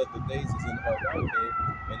 "In the length of days is in her right hand,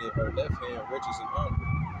 and in her left hand riches and honor."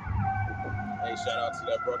 Hey, shout out to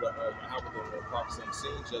that brother Yahweh, the prophets on the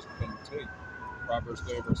scene, just become between. Proverbs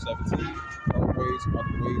 3 and verse 17, "Her ways are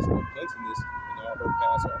the ways of plenteousness, and all her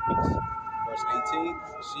paths are peace." Verse 18,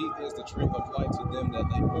 "She is the tree of life to them that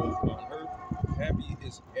lay hold upon her. Happy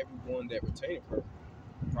is everyone that retaineth her."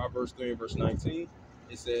 Proverbs 3 and verse 19,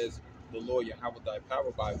 it says, "The Lord Yahweh thy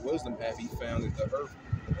power by wisdom hath he founded the earth,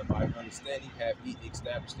 and by understanding hath he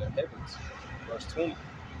established the heavens." Verse 20,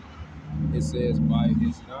 it says, "By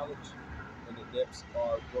his knowledge and the depths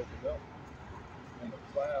are broken up, and the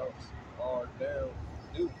clouds are down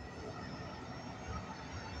dew."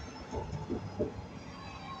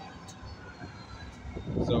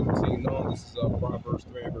 So continuing on, this is Proverbs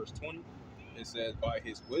 3 and verse 20. It says, "By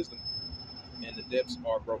his wisdom and the depths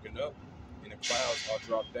are broken up, and the clouds are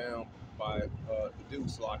dropped down by the dew."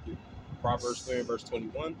 Slack it. Proverbs 3 and verse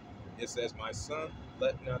 21, it says, "My son,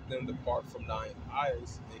 let not them depart from thine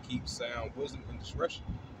eyes, and keep sound wisdom and discretion."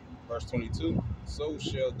 Verse 22, "So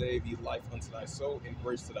shall they be life unto thy soul, and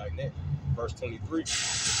grace to thy neck." Verse 23,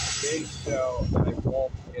 "Then shall thy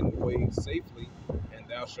walk in the way safely, and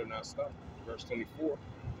thou shalt not stumble." Verse 24,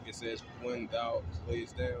 it says, "When thou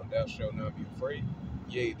layest down, thou shalt not be afraid.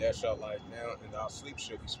 Yea, thou shalt lie down, and thy sleep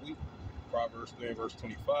shall be sweet." Proverbs 3 and verse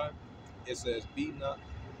 25, it says, Be not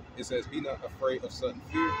afraid of sudden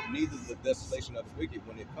fear, neither the desolation of the wicked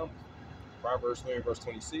when it cometh." Proverbs 3 and verse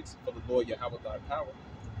 26, "For the Lord Yahweh thy power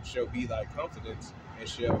shall be thy confidence, and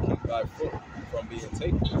shall keep thy foot from being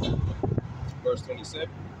taken." Verse 27,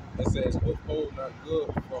 it says, "Withhold not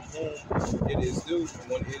good from whom it is due,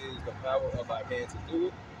 when it is the power of thy hand to do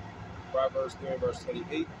it." Proverbs 3 and verse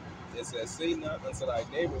 28, it says, "Say not unto thy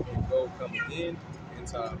neighbor, and go come again,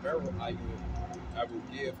 into thy marrow I will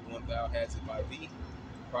give when thou hast it by thee."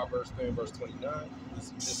 Proverbs 3 and verse 29,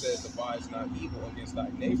 it says, "Devise not evil against thy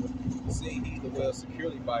neighbor, see he the well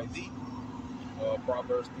securely by thee."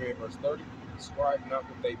 Proverbs 3 and verse 30, "Strive not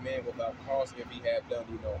with a man without cause, if he have done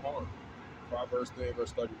thee no harm." Proverbs 3 and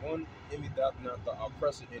verse 31, "Envy thou not the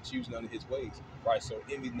oppressor, and choose none of his ways." Right, so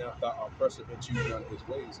envy not the oppressor, and choose none of his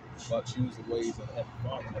ways, but choose the ways of the Heavenly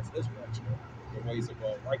Father. That's Israel, the ways of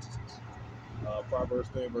righteousness. Proverbs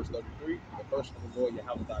 3 and verse 33, "The first of the Lord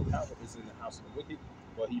Yahweh thy power is in the house of the wicked,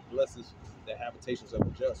 but he blesses the habitations of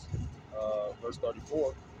the just." Verse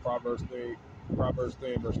 34, Proverbs 3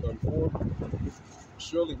 and verse 34,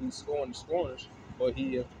 "Surely he scorned the scorners, but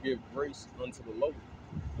he hath give grace unto the lowly."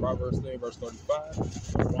 Proverbs 3 and verse 35,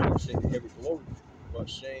 "The wine shall heavy glory, but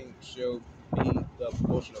shame shall be the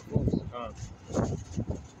portion of fools."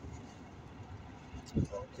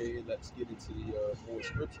 Okay, let's get into the more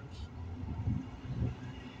scriptures.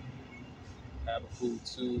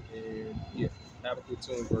 Habakkuk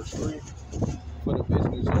 2 and verse 3. "For the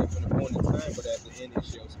vision is yet for an appointed time, but at the end it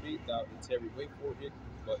shall speak. Thou it tarry, wait for it,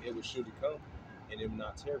 but it will surely come, and it will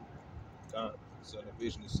not tarry." So the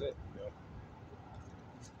vision is set,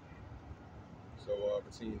 So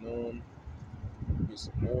continuing on, get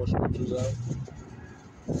some more scriptures out.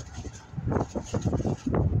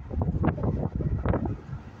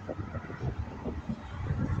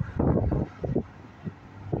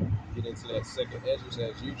 Get into that second Hedges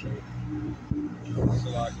as usual.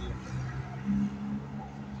 Salakia.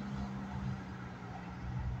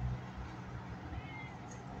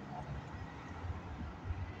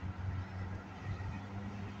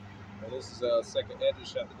 This is second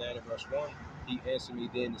Hedges, chapter 9 and verse 1. "He answered me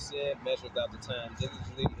then and said, Measure thou the time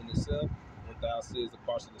diligently in itself, when thou seest the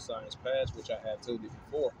parts of the science past, which I have told thee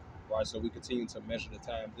before." Right, so we continue to measure the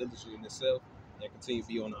time diligently in itself, and continue to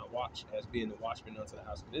be on our watch, as being the watchman unto the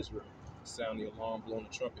house of Israel, sounding the alarm, blowing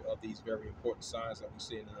the trumpet of these very important signs that we're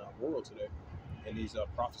seeing in our world today, and these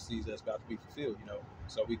prophecies that's about to be fulfilled.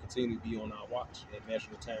 So we continue to be on our watch and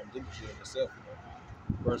measure the time diligently in itself.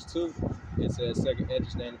 Verse 2, it says, second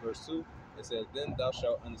Hedges 9 verse 2, it says, "Then thou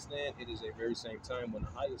shalt understand it is a very same time when the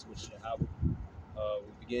highest, which is Yahweh,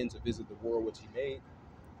 will begin to visit the world which he made."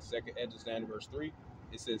 Second Hedges 9 verse 3,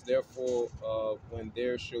 it says, "Therefore, when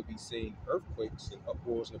there shall be seen earthquakes and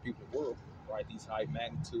uproars in the people of the world," right, these high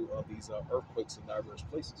magnitude of these earthquakes in diverse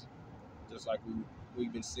places, just like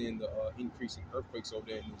we've been seeing the increasing earthquakes over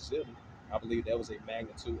there in New Zealand. I believe that was a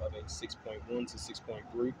magnitude of a 6.1 to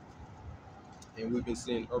 6.3. And we've been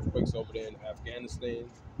seeing earthquakes over there in Afghanistan.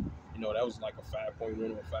 That was like a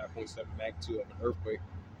 5.1 or 5.7 magnitude of an earthquake.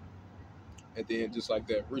 And then just like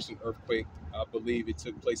that recent earthquake, I believe it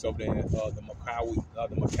took place over there in the Macawi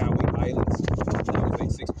Islands. That was a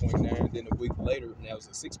 6.9. Then a week later, that was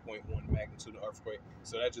a 6.1 magnitude of earthquake.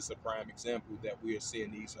 So that's just a prime example that we are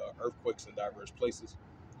seeing these earthquakes in diverse places,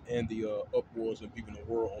 and the uproars and people in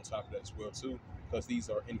the world on top of that as well too, because these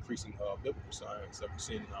are increasing biblical signs that we're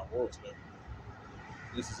seeing in our world today.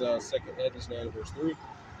 This is second Hedges 9 verse 3.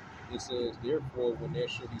 It says, "Therefore, when there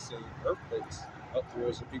shall be seen earthquakes,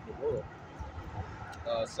 uproars of people of the world."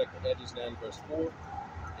 Second Hedges 9 verse 4.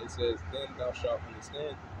 It says, "Then thou shalt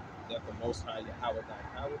understand that the Most High Yahweh thy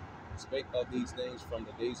power spake of these things from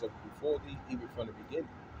the days of before thee, even from the beginning."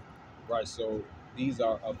 Right, so these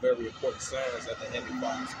are very important signs that the Heavenly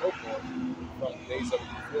Father spoke of from the days of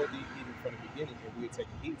before thee, even from the beginning, and we are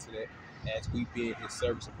taking heed to that as we be in His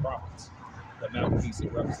service of prophets, the mouthpiece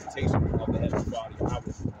and representation of the Heavenly Father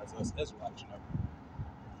Yahweh as us Israelites.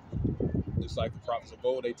 Just like the prophets of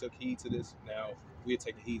old, they took heed to this. Now we are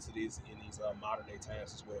taking heed to this in these modern day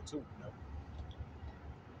times as well too.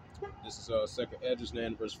 This is second Hedges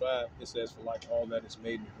 9 verse 5. It says, "For like all that is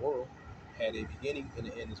made in the world had a beginning, and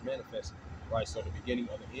the end is manifested." right? So the beginning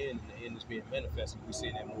of the end, and the end is being manifested. We're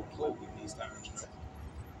seeing that more clearly in these times, you know.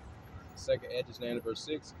 Second Edges 9 and verse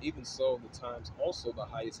 6. Even so, the times also the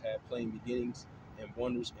highest have plain beginnings and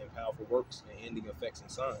wonders and powerful works and ending effects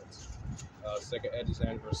and signs. Second Edges 9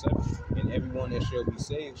 and verse 7. And everyone that shall be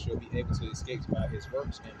saved shall be able to escape by his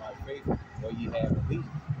works and by faith where ye have believed.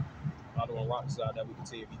 Out on rock side that we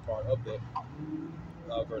continue to be part of that.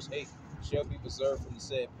 Verse 8. Shall be preserved from the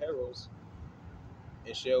said perils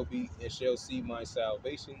and shall see my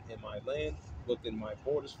salvation in my land within my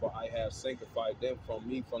borders, for I have sanctified them from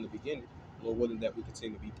me from the beginning. Lord willing that we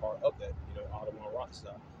continue to be part of that, you know, out of one rock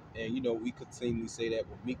side. And you know, we continually say that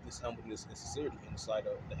with meekness, humbleness, and sincerity in the sight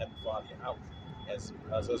of the Heavenly Father and out as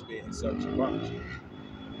us being His servants and prophets.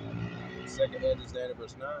 Second Edges 9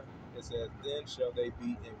 verse 9, it says, then shall they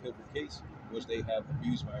be in pilgrimage, which they have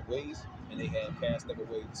abused my ways, and they have cast them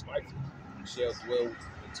away despitefully, and shall dwell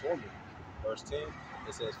in torment. Verse 10,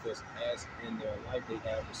 it says, for as in their life they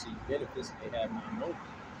have received benefits, they have not known.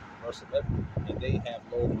 Verse 11, and they have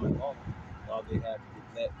loathed my law, while they have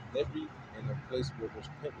let liberty, and the place where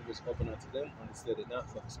repentance was open unto them, understood it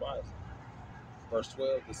not, but despised it. Verse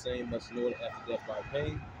 12, the same must know it after death by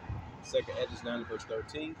pain. Second Edges 9 verse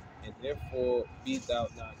 13, and therefore be thou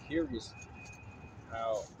not curious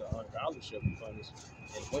how the ungodly shall be punished,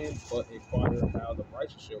 and when, but inquire how the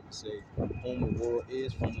righteous shall be saved, whom the world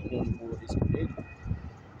is, from whom the world is created.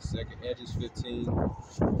 Second Edges 15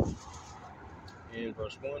 and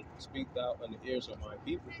verse 1, speak thou in the ears of my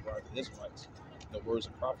people, who are the Israelites, the words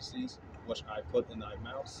of prophecies which I put in thy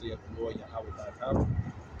mouth, saith the Lord Yahweh thy power.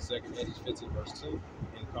 Second Edges 15 verse 2,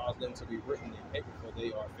 and cause them to be written in paper, for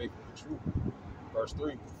they are faithful and true. Verse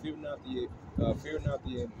 3, fear not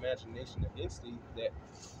the imagination against thee, that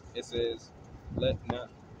it says, let not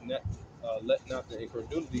the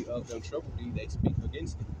incredulity of them trouble thee, they speak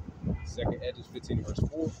against thee. Second Edges 15 verse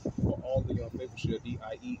 4, for all the unfaithful shall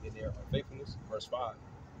die in their unfaithfulness. Verse 5,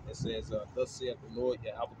 it says, thus saith the Lord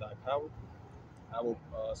Yahweh thy power, I will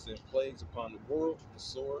send plagues upon the world, the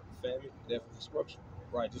sword, famine, death, and destruction.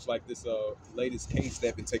 Right, just like this latest case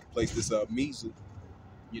that been taking place, this measles,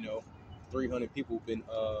 you know, 300 people have been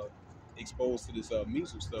exposed to this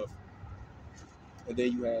measles stuff. And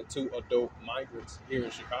then you had 2 adult migrants here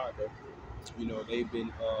in Chicago. You know, they've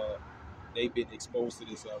been exposed to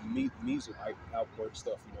this measles outbreak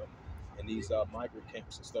stuff, you know, and these migrant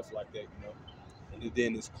camps and stuff like that, you know. And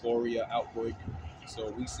then this cholera outbreak.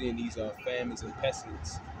 So we seeing these famines and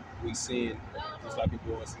pestilence. We seeing just like it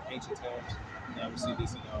was in ancient times. Now we see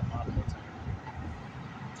this in modern day times.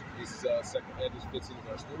 This is Second Edges 15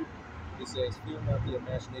 verse 3. It says, fear not the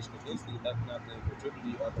imagination against thee, let not the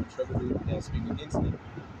incredulity of the treachery that speak against thee.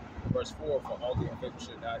 Verse 4, for all the unfaithful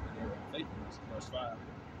shall die in their unfaithfulness. Verse 5,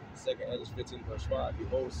 Second Edges 15 verse 5,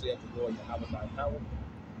 behold, saith the Lord Yahweh thy power,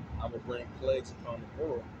 I will bring plagues upon the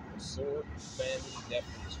world, the sword, famine, death,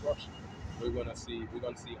 and destruction. We're gonna see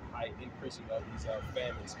a high increasing of these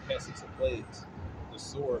famines, pests, and plagues. The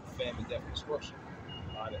sword, famine, death, and destruction.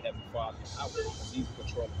 By the Heavenly Father Yahweh, because He's in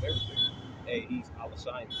control of everything. Hey, He's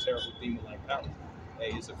Alashai, the terrible demon-like power.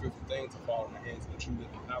 Hey, it's a fearful thing to fall in the hands of the true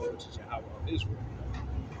living power, which is Yahweh of Israel.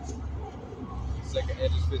 Second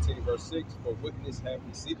Edges 15 verse 6, for wickedness hath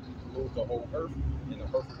exceedingly polluted the whole earth, and the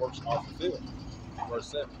hurtful works are fulfilled. Verse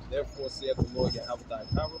 7, therefore saith the Lord Yahweh thy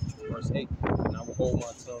power. Verse 8, and I will hold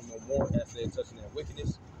my tongue no more as they are touching their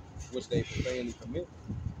wickedness, which they profanely commit.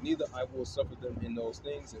 Neither I will suffer them in those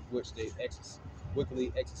things in which they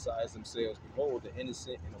wickedly exercise themselves. Behold, the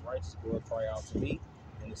innocent and the righteous blood cry out to me,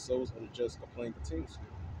 and the souls of the just complain continuously.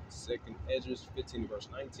 Second Edges 15 verse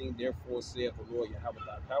 19, therefore saith the Lord Yahweh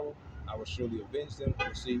thy power, I will surely avenge them and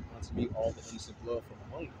receive unto me all the innocent blood from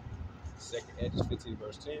among them. Second Edges 15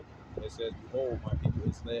 verse 10, it says, behold, my people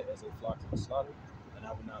is led as a flock to the slaughter, and I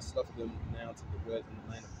will not suffer them now to dwell in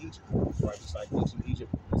the land of Egypt. Right, just like ancient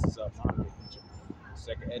Egypt, this is modern day Egypt.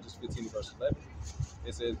 Second Edges 15 verse 11,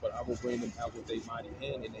 it says, but I will bring them out with a mighty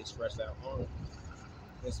hand and a stretched out arm,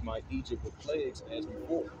 and smite Egypt with plagues as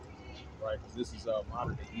before. Right, because this is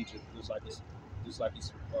modern day Egypt, just like it's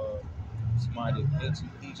smited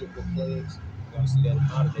ancient Egypt with plagues. You're going to see that in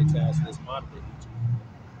modern day times, so this modern day Egypt.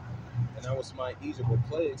 And I will smite Egypt with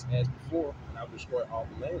plagues as before, and I will destroy all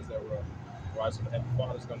the lands thereof. Right, so the Heavenly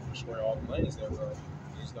Father is going to destroy all the lands thereof.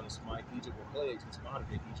 He's going to smite Egypt with plagues. It's modern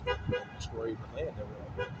day Egypt, and destroy the land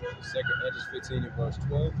thereof. Second Edges 15 and verse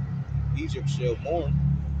 12, Egypt shall mourn,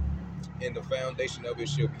 and the foundation of it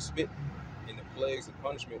shall be spit, and the plagues and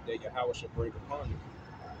punishment that Yahweh shall bring upon you.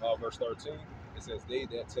 Verse 13, it says, they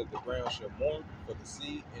that till the ground shall mourn for the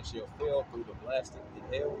sea, and shall fail through the blasting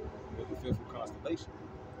in hell with the fearful constellation.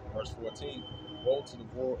 Verse 14, Woe to the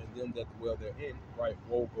world and them that dwell therein. Right,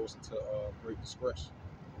 woe goes into great discretion.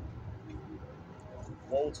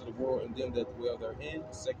 Woe to the world and them that dwell therein.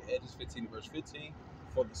 Second Edges 15 verse 15.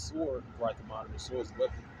 For the sword, right, the modern sword is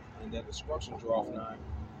weapon, and that destruction draweth nigh.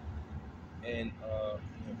 And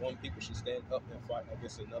one people should stand up and fight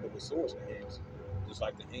against another with swords in their hands, just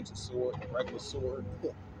like the ancient sword, the regular sword,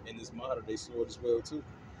 and this modern day sword as well too.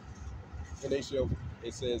 And they show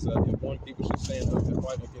it says, and one people should stand up and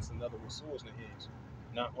fight against another with swords in their hands.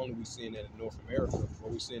 Not only we seeing that in North America,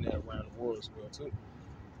 but we seeing that around the world as well too.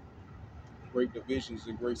 Great divisions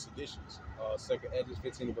and great seditions. Second Edges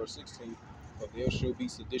 15 verse 16. For there shall be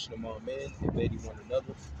sedition among men, invading one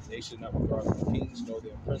another. They should not regard their kings nor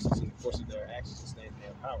their princes in the course of their actions to stand in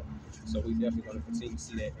their power. So we definitely going to continue to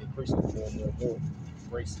see that increasing more and more and more.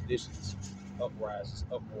 Great seditions, uprisings,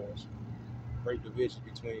 uproars, great divisions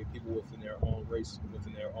between people within their own race,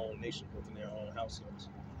 within their own nation, within their own households,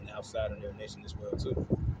 and outside of their nation as well too.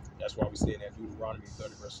 That's why we're seeing that Deuteronomy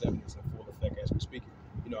 30 verse 7 is in full effect as we're speaking.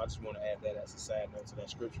 I just want to add that as a side note to that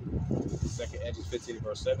scripture. Second Edges 15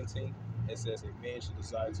 verse 17, it says a man should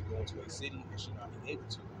desire to go into a city and should not be able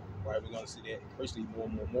to. Right, we're going to see that increasingly more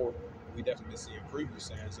and more and more. We definitely been seeing previous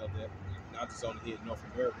signs of that, not just only here in North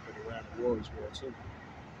America, but around the world as well too.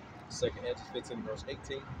 Second Edges 15 verse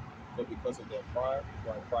 18, but because of their pride,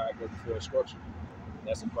 right, pride goes before destruction.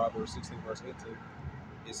 That's in Proverbs 16 verse 18.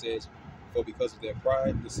 It says, for because of their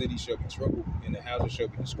pride, the city shall be troubled, and the houses shall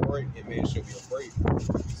be destroyed, and men shall be afraid.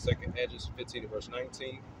 Second Edges 15 verse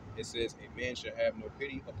 19, it says, a man shall have no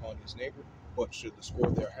pity upon his neighbor, but should destroy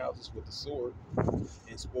their houses with the sword,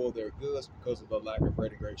 and spoil their goods because of the lack of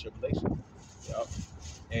great and great tribulation. Yep.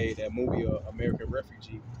 Hey, that movie, American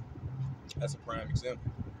Refugee, that's a prime example.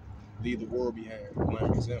 Leave the world behind,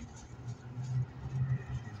 prime example.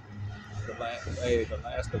 The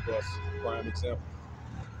Last of Us, prime example.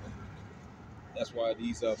 That's why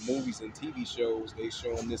these movies and TV shows, they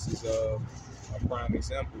showing this as a prime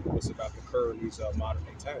example of what's about to occur in these modern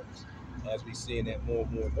day times. As we seeing that more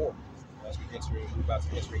and more and more, as we're about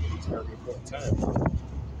to enter in these very important times.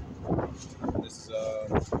 This is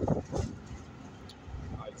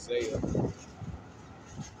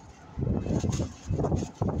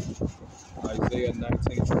Isaiah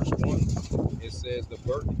 19 verse 1. It says the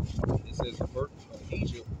burden of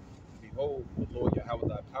Egypt. Behold, the Lord Yahweh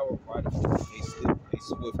thy power rideth a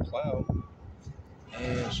swift cloud,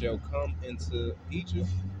 and shall come into Egypt,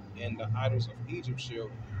 and the idols of Egypt shall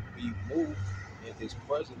be moved in his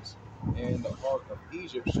presence, and the heart of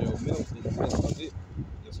Egypt shall melt in the midst of it.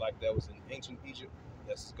 Just like that was in ancient Egypt,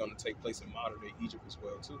 that's going to take place in modern day Egypt as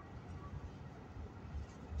well too.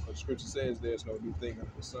 But the scripture says there's no new thing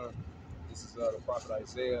under the sun. This is the prophet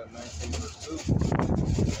Isaiah 19 verse 2. And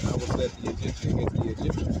I will set the Egyptian against the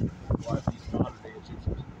Egyptians, like these modern day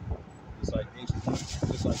Egyptians. Just like the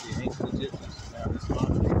ancient Egyptians, now this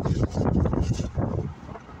modern day Egyptians.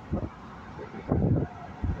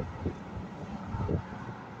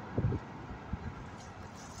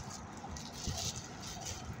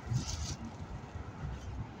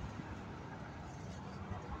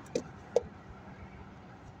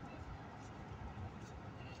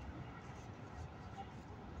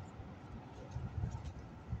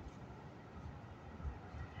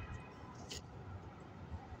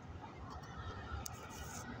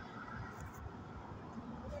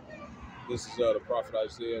 This is the prophet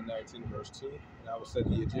Isaiah 19 verse 2. And I will set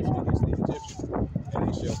the Egyptian against the Egyptian, and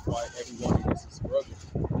they shall fight everyone against his brother,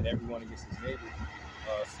 and everyone against his neighbor,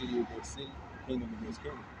 city against city, kingdom against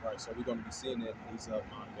kingdom. Right, so we're going to be seeing that in these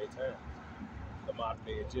modern day times. The modern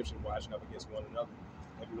day Egyptian rising up against one another,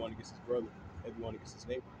 everyone against his brother, everyone against his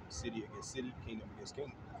neighbor, city against city, kingdom against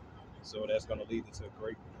kingdom. So that's going to lead into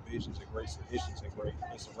great divisions and great seditions and great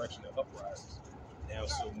insurrection and uprisings. Now,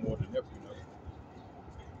 so more than ever,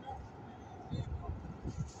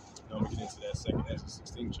 Now we get into that second Edges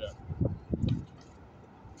 16 chapter.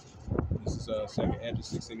 This is second Edges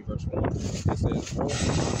 16 verse 1. It says, "Woe to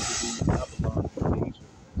thee, Babylon and Egypt."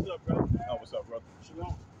 What's up, brother? Oh, what's up, brother?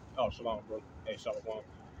 Shalom. Oh, shalom, brother. Hey, shalom. How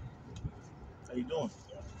you doing?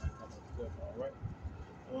 Yeah, all right.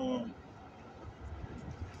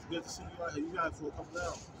 It's good to see you out here. You guys for a couple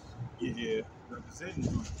hours. Yeah.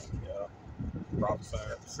 Representing. Yeah. Prophesying.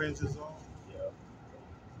 Got the fringes on. Yeah.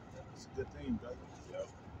 It's a good thing, brother. Yeah.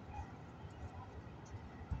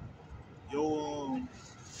 Your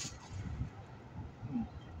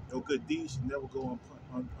good deeds should never go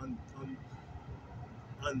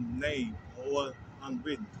unnamed or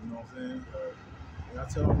unwritten. You know what I'm saying? And I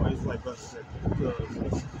tell all my Israelite brothers that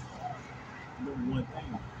because remember one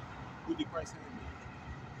thing: who did Christ hand me?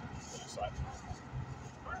 The disciples.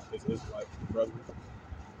 His Israelite brother.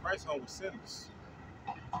 Christ hung with sinners.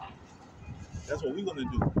 That's what we're gonna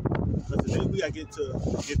do. Because today we gotta get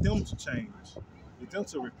them to change, get them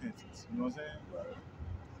to repentance. You know what I'm saying? Right.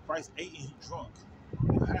 Christ ate and he drunk.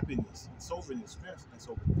 With happiness and soberness, strength and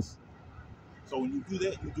soberness. So when you do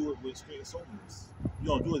that, you do it with strength and soberness. You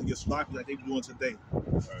don't do it to get sloppy like they be doing today. Right.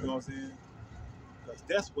 You know what I'm saying? Because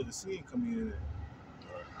that's where the sin come in at.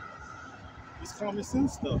 Right. It's common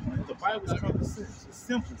sense stuff, man. The Bible is common sense. It's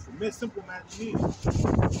simple. For me, simple minded men.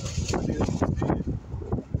 They understand.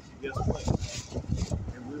 Guess what?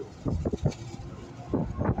 It will.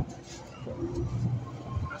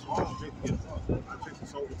 That's why I don't drink to get drunk. I drink to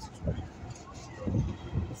sober situation.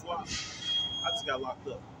 Before I just got locked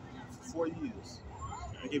up for 4 years.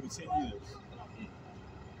 They gave me 10 years.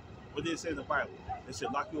 What did it say in the Bible? They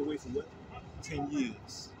said lock you away for what? 10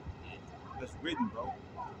 years. That's written, bro.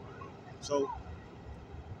 So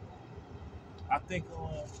I think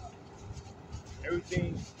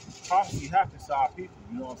everything prophecy happens to our people,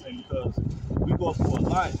 you know what I'm saying? Because we go through a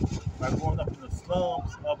lot, like growing up in the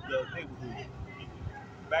slums of the neighborhood.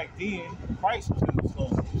 Back then, Christ was in the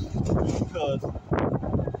slums because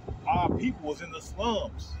our people was in the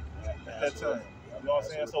slums at that time. You know what I'm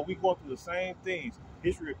saying? So we go through the same things.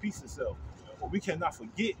 History repeats itself. But we cannot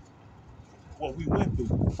forget what we went through,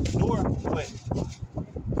 nor what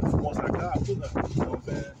once our God put us, you know what I'm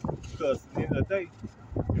saying? Because at the end of the day,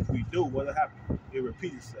 if we do, what'll happen? It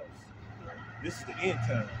repeats itself. This is the end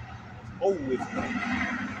time. It's over with.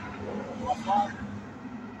 Our Father,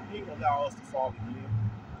 He ain't gonna allow us to fall again.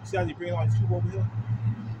 See how they bring all these people over here?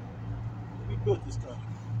 We built this country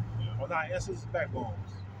on our ancestors' backbones.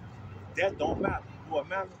 That don't matter. What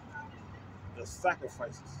matters? The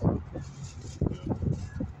sacrifices.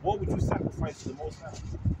 What would you sacrifice to the Most High?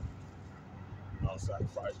 I'll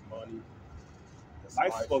sacrifice money.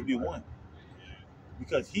 Life's supposed to be one.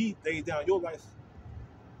 Because He laid down your life,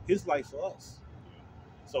 His life for us.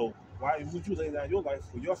 So why would you lay down your life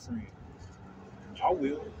for your friend? I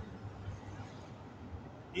will.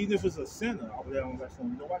 Even if it's a sinner, I would lay down my life for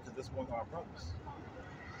him. You know why? Because that's one of our brothers.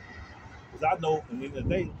 Because I know at the end of the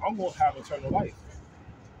day, I'm going to have eternal life.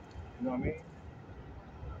 You know what I mean?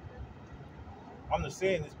 I'm just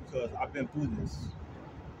saying this because I've been through this.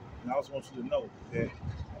 And I just want you to know that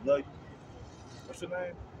I love you. What's your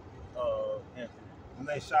name? Anthony.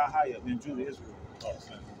 My name's Shah Hayab in Judah, Israel. Oh,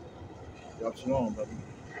 y'all shalom, brother.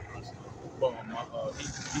 Well,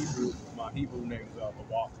 my Hebrew name is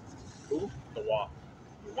Thawaf. Who? Thawaf.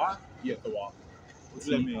 Why? Yeah, Thawaf. What does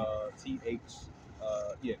that mean?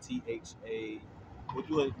 T-H-A. What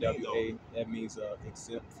do it mean, W-A. That means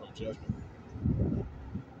exempt from judgment.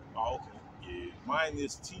 Oh, okay. Yeah. Mine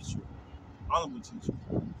is teacher. Honorable teacher.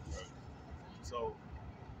 Right. So,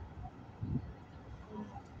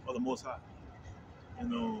 for the Most High.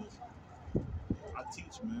 I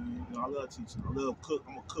teach, man. I love teaching. I love cook.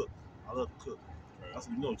 I'm a cook. I love to cook. Right. That's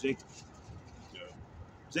what you know, Jacob. Yeah.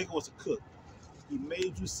 Jacob was a cook. He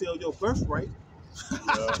made you sell your birthright.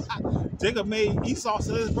 Yeah. Jacob made Esau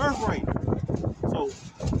sell his birthright. So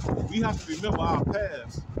we have to remember our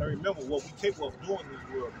past and remember what we're capable of doing in this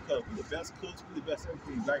world because we're the best cooks, we're the best at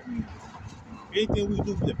everything right now. Anything we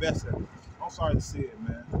do, we're the best at it. I'm sorry to say it,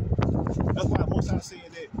 man. That's why most times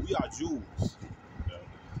saying that we are Jews. Yeah.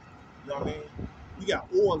 You know what I mean? We got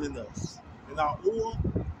oil in us. And our oil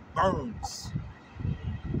burns.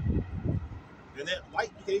 And that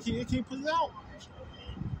light, you can't put it out.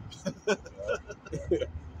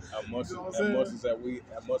 As much as the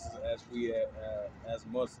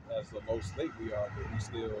low state we are, but we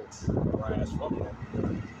still rise from that.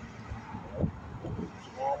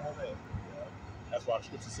 That's why the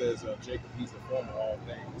scripture says, Jacob, he's the former of all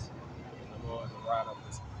things, and the Lord the right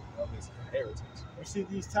of his inheritance. You see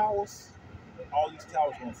these towers? All these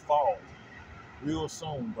towers gonna fall real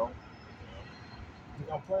soon, bro. You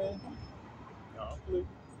think I'm playing? No, I'm playing.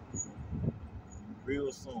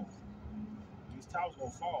 Real soon. These towers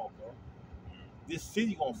gonna fall, bro. This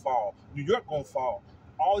city gonna fall. New York gonna fall.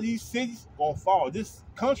 All these cities gonna fall. This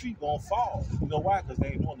country gonna fall. You know why? Because they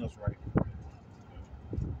ain't doing us right.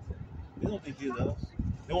 They know what they did to us.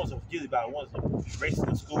 They want us to forget about it. They want us to erase it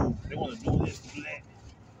in school. They want to do this, do that.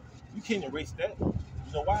 You can't erase that. You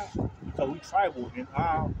know why? Because we tribal and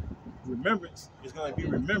our remembrance is going to be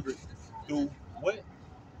remembered through what?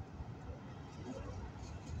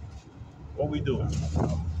 What we do.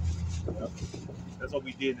 Yep. That's what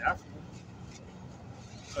we did in Africa.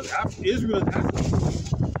 Because Israel is Africa.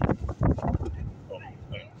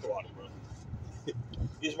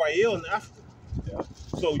 Israel in Africa. Yeah.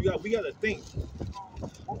 So we got to think,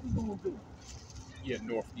 what we going to do? Yeah,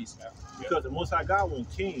 Northeast Africa. Because the Most High God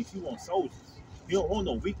wants kings. He wants soldiers. He don't want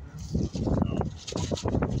no weakness. You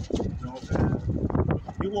know what I'm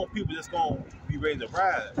saying? You want people that's gonna be ready to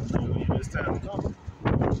ride, you know, when it's time to come.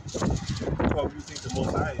 Whoever you think the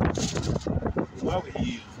most high is, whoever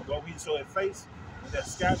he is, whoever he show that face with that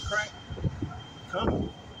sky crack coming,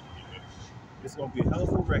 it's gonna be a hell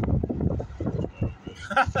of a record.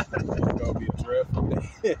 It's gonna be a dreadful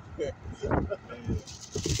day.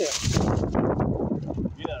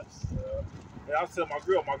 Yes. And I was telling my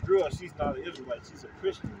girl, she's not an Israelite, she's a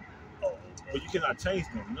Christian. But you cannot change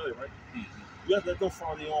them, you know that, right? Mm-hmm. You have to let them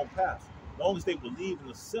follow their own path. As long as they believe and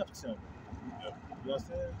accept him. You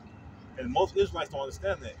understand? And most Israelites don't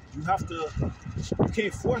understand that. You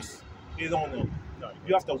can't force it on them.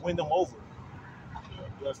 You have to win them over.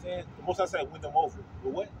 You understand? The most I say win them over.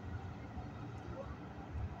 But what?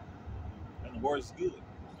 And the word is good.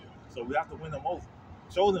 So we have to win them over.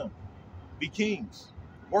 Show them. Be kings.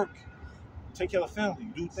 Work. Take care of the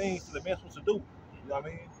family. Do things that the man's supposed to do. You know what I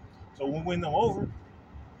mean? So when we win them over,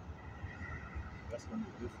 that's going to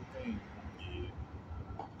be a beautiful thing.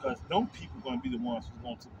 Because them people are going to be the ones who's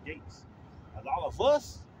going to the gates. A lot of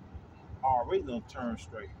us are already going to turn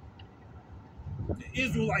straight. The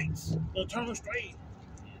Israelites going to turn straight.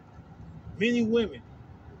 Men and women.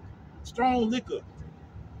 Strong liquor.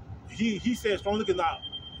 He said strong liquor not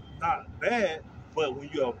bad, but when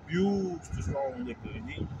you abuse the strong liquor,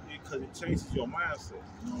 because it changes your mindset.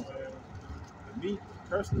 You know what I'm saying? For me,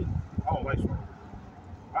 personally, I don't like strong liquor.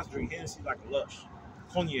 I drink Hennessy like a lush.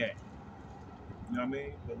 Cognac. You know what I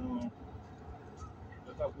mean? But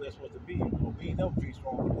that's how we're supposed to be. You know, we ain't never drink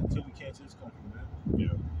strong liquor until we can't to this country, man.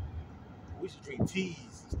 Yeah. We should drink teas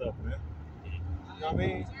and stuff, man. You know what I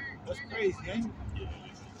mean? That's crazy, ain't it? Yeah.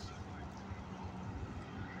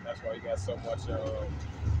 That's why you got so much.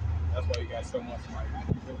 That's why you got so much like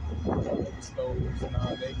stores in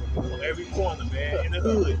our neighborhood. On every corner, man, in the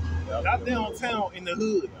hood. Not downtown, in the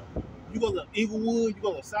hood. You go to Inglewood, you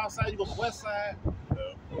go to the South Side, you go to the West Side.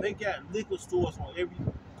 They got liquor stores on every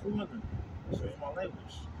corner. Excuse my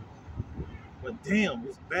language. But damn,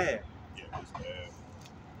 it's bad. Yeah, it's bad.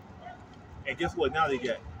 And guess what? Now they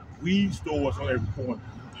got weed stores on every corner.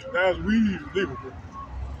 Yeah. Now weed is legal.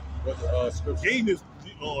 But the scripture game is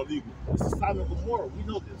legal. This is Sodom and Gomorrah. We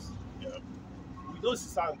know this. Yeah. We know this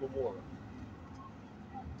is Sodom and Gomorrah.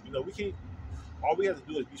 You know, we can't. All we have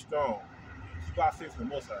to do is be strong. Keep our faith in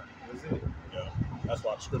the Most High. That's it. Yeah. That's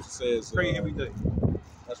why the scripture says. Pray every day.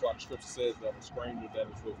 That's why the scripture says that the stranger that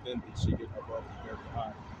is within thee should get above thee very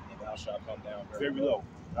high, and thou shalt come down very low.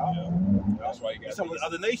 Yeah. That's why you got some of the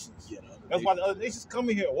other nations. Yeah, that's why the other nations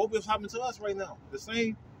coming here. What was happening to us right now? The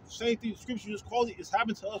same thing the scripture just quoted is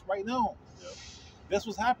happening to us right now. Yeah. That's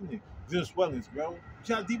what's happening. Venezuelans, bro. You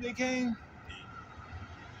see how deep they came?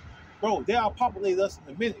 Bro, they outpopulate us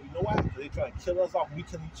in a minute. You know why? They try to kill us off and we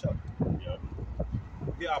kill each other. Yeah.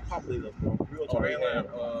 They outpopulate us, bro. Real talk.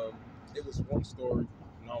 It was one story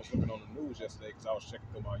when I was looking on the news yesterday because I was checking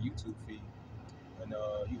through my YouTube feed. And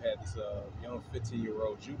you had this young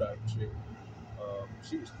 15-year-old Judite chick.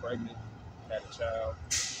 She was pregnant, had a child,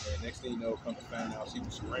 and next thing you know, come to find out she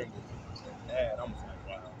was strangled. And Dad, I was like,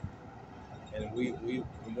 wow. And we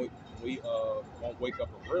won't wake up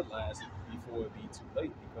and realize it before it be too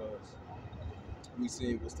late because we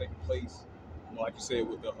see what's taking place. Like you said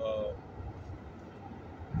with the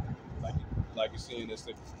like you're seeing this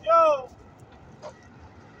thing. Yo.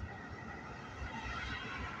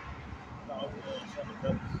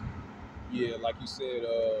 Yeah, like you said,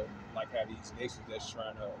 like how these nations that's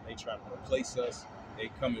trying to replace us, they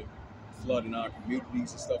come and flooding our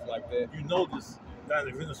communities and stuff like that. You know this. Now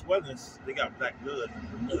the Venezuelans, they got black blood.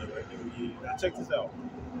 Now check this out.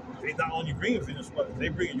 They not only bring Venezuelans, they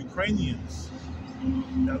bring Ukrainians.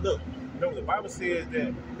 Now look, remember the Bible says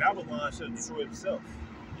that Babylon should destroy itself.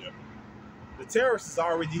 Yep. The terrorists is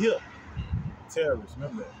already here. Terrorists,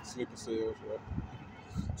 remember that. Sleeper cells, yeah.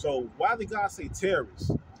 So why did God say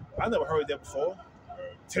terrorists? I never heard that before.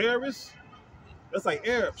 Terrorists? That's like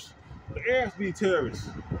Arabs. The Arabs be terrorists.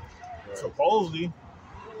 Right. Supposedly,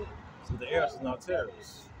 so the Arabs are not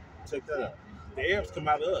terrorists. Check that out. The Arabs come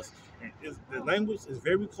out of us. And the language is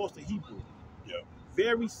very close to Hebrew. Yeah.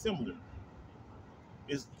 Very similar.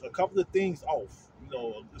 It's a couple of things off. You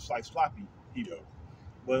know, it's like sloppy Hebrew.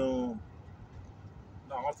 But no,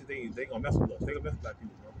 I don't think they gonna mess with us. They gonna mess with black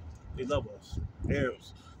people, bro. They love us.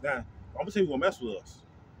 Arabs. Now, I'm gonna tell you who gonna mess with us.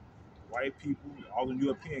 White people, all the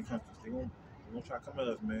European countries, they gonna try to come at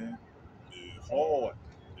us, man. Yeah. Hard.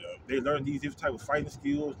 Yeah. They learn these different type of fighting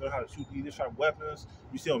skills, learn how to shoot these different type of weapons.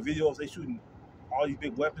 You see on videos, they shooting all these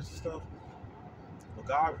big weapons and stuff. But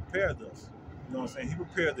God prepared us. You know what I'm saying? He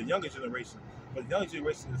prepared the younger generation. But the younger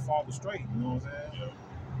generation is falling straight, you know what I'm saying? Yeah.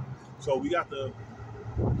 So we got to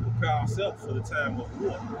prepare ourselves for the time of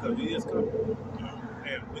war because it is coming.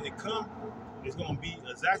 And when it comes, it's going to be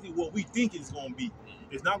exactly what we think it's going to be.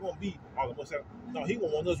 It's not going to be all of us. No, he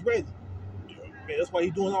going to want us ready. Man, that's why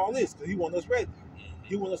he's doing all this, because he wants us ready.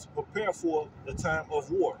 He wants us to prepare for the time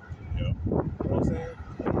of war. You know what I'm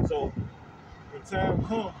saying? So when time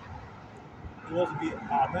comes, he wants to be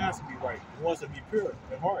our minds to be right. He wants to be pure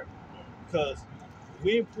in heart. Because if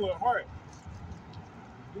we ain't pure in heart,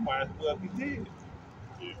 we might as well be dead.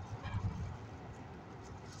 Yeah.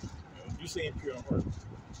 You saying pure in heart.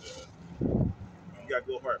 You got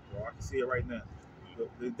good heart, bro. I can see it right now.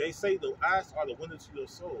 They say the eyes are the window to your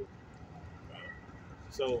soul.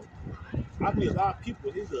 So I believe a lot of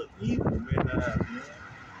people, these are evil, man, man.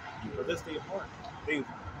 Because that's their heart. They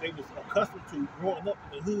was accustomed to growing up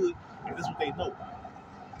in the hood, and that's what they know.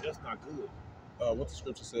 That's not good. What the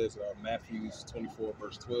scripture says, Matthew 24,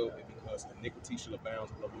 verse 12, and because iniquity shall abound,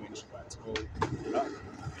 love you shall wax cold.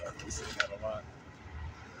 We see that a lot.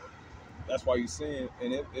 That's why you're saying,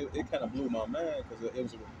 and it kind of blew my mind because it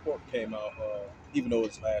was a report came out, even though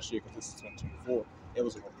it's last year because this is 2024, it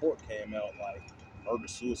was a report came out like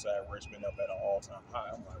murder-suicide rate's been up at an all-time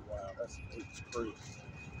high. I'm like, wow, that's crazy.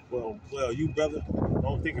 Well, you brother,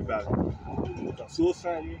 don't think about it. Because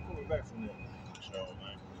suicide, you ain't coming back from that. So,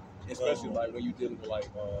 man, especially like when you're dealing with like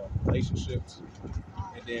relationships,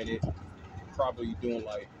 and then it probably doing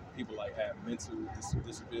like people like have mental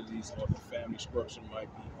disabilities or the family structure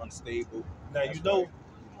might be unstable. Now you know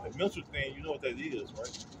the mental thing. You know what that is,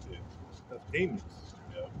 right? Yeah. That's demons.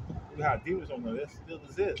 Yeah. You have demons on there. That still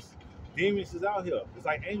exists. Demons is out here. It's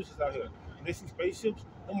like angels is out here. When they see spaceships,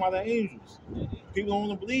 them are the angels. People don't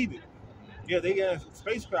want to believe it. Yeah, they got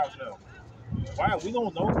spacecrafts now. Why? We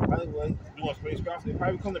don't know. By the way, doing spacecrafts, they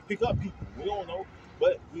probably come to pick up people. We don't know.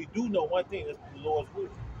 But we do know one thing, that's the Lord's will.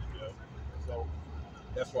 Yeah. So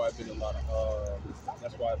that's why I've been a lot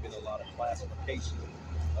of classification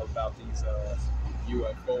about these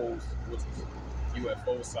UFOs,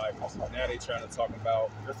 UFO cycles. Now they trying to talk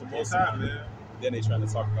about that's the most time, man. Then they trying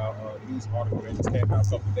to talk about news article that just came out a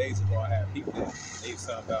couple of days ago. I had people that they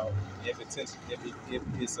talking about if it's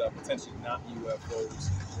potentially not UFOs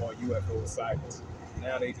or UFO cycles.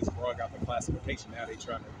 Now they just brought out the classification. Now they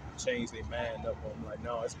trying to change their mind up on like,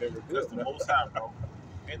 no, it's been revealed. That's the most high, bro.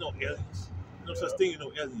 Ain't no aliens. No such thing as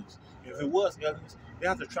no aliens. If it was aliens, they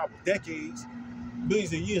have to travel decades,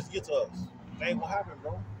 millions of years to get to us. That ain't gonna happen,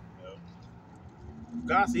 bro. Yeah.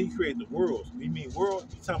 God said He created the worlds. When you mean world,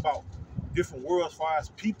 He's talking about different worlds as far as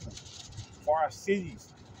people, as far as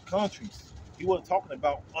cities, countries. He wasn't talking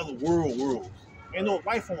about other worlds. Ain't no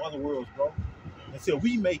life on other worlds, bro. Until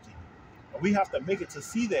we make it. And we have to make it to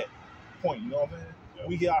see that point, you know what I mean? Yeah.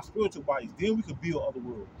 We get our spiritual bodies, then we can build other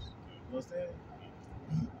worlds. You understand?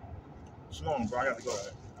 Shalom, bro. I got to go.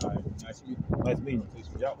 All right. Nice to meet you. Nice meeting you.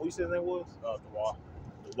 Y'all, what you said that name was? Dwa.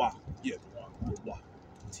 Dwa. Yeah, Dwa. Dwa.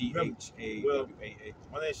 THAWAA. Well,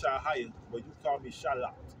 my name's Shahaya, but you call me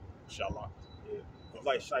Shalot. Shalot. Yeah. It's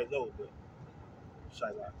like Shiloh, but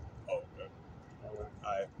Shalot. Oh, okay. All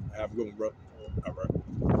right. Have a good one, bro. All right.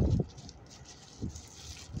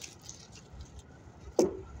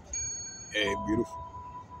 Hey, beautiful.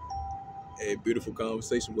 A beautiful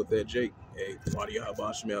conversation with that Jake. Hey, Claudia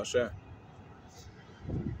Habashim Shah.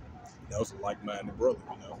 That was a like-minded brother,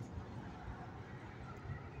 you know.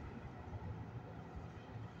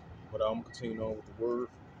 But I'm gonna continue on with the word.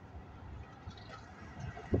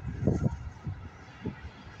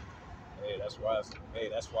 That's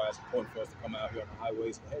why it's important for us to come out here on the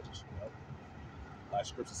highways and hedges, you know. Like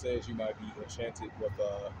scripture says, you might be enchanted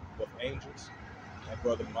with angels. That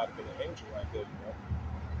brother might have been an angel right there, you know.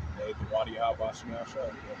 Hey, the Wadi Habashim Shah,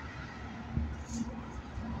 you know.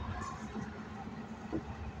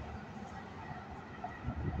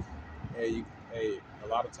 Hey, a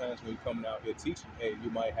lot of times when you're coming out here teaching, hey, you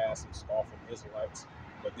might have some scoffing Israelites,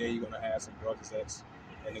 but then you're gonna have some brothers that's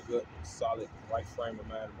in a good, solid, right frame of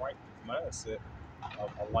mind, right mindset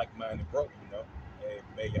of a like-minded brother, you know. Hey,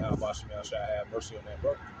 may Yahweh shall have mercy on that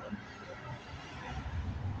brother, you know.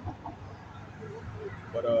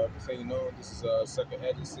 But continue on, this is Second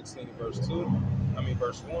Hedges 16 verse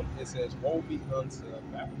 1. It says, "Woe be unto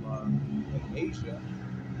Babylon and Asia,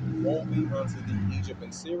 woe be unto thee, Egypt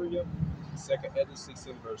and Syria." Second Hedges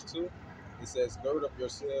 16 verse 2. It says, "Gird up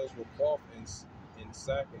yourselves with cloth and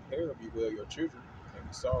sack and hair, bewail your children, and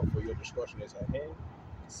be sorry for your destruction is at hand."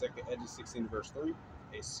 Second Hedges 16 verse 3.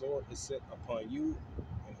 "A sword is set upon you,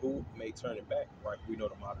 and who may turn it back?" Right, we know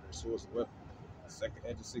the modern swords as well. Second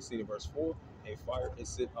Hedges 16 verse 4. "A fire is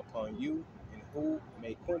set upon you, and who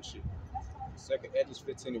may quench it?" Second Hedges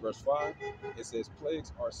 15 verse 5. It says,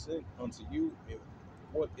 "Plagues are sent unto you, and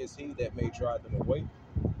what is he that may drive them away?"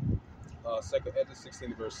 Second Edges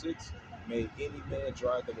 16 verse 6. May any man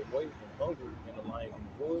drive them away in hunger and the lion in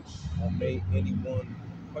the wood, or may anyone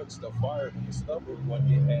quench the fire in the stubble when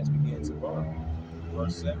it has begun to burn.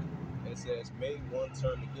 Verse 7. It says, may one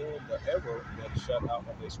turn again the arrow that is shot out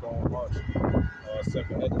of a strong archer.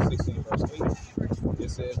 Second Edges 16 verse 8.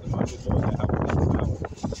 It says, the mighty Lord that have the power,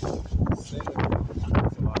 send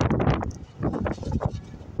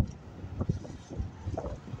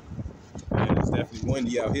Man, it's definitely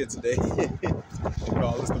windy out here today. They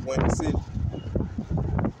call this the Windy City.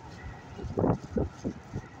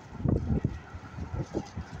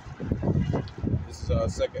 This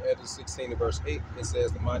is Second Edges 16 verse 8. It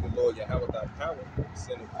says, the mighty Lord Yahweh thy power,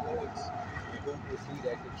 sending plagues, and who is he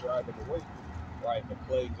that can drive them away? Right, the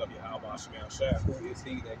plagues of Yahweh Shah. Who is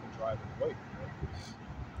he that can drive them away?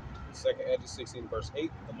 Second Edges 16 verse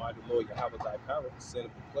 8. The mighty Lord Yahweh thy power, sending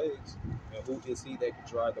the plagues, and who is he that can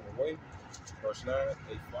drive them away? Verse 9.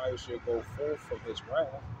 A fire shall go forth from his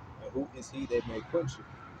wrath, and who is he that may quench it?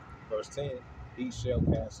 Verse 10. He shall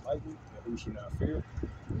cast lightning, and who shall not fear?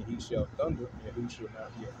 And he shall thunder, and who shall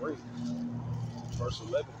not be afraid? Verse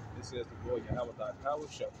 11. It says, the Lord Yahweh thy power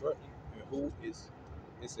shall threaten, and who is,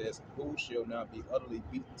 it says, who shall not be utterly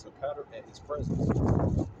beaten to powder at his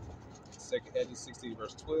presence? Second Edges 16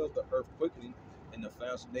 verse 12. The earth quickening, and the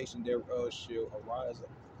foundation thereof shall arise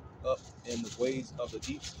up, and the ways of the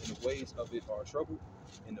deeps, and the ways of it are troubled,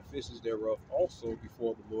 and the fishes thereof also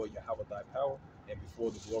before the Lord Yahweh thy power, and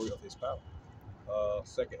before the glory of his power.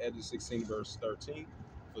 Second Edges 16 verse 13.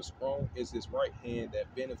 For strong is his right hand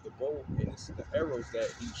that bendeth the bow, and it's the arrows that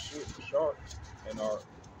he shooteth sharp, and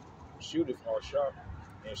shooteth are sharp,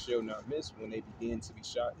 and shall not miss when they begin to be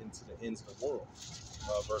shot into the ends of the world.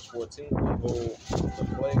 Verse 14. Behold the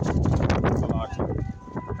plagues.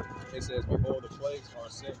 It says, behold, the plagues are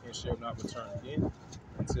sent and shall not return again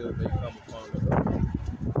until they come upon the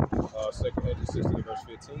earth. Second Edges 16 verse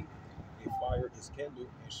 15. A fire is kindled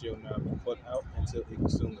and shall not be put out until it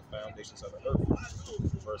consume the foundations of the earth.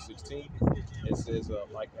 Verse 16, it says,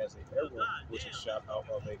 like as an arrow which is shot out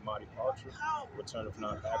of a mighty archer, returneth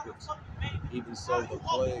not backwards. Even so the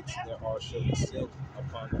plagues that are shall descend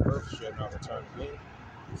upon the earth shall not return again.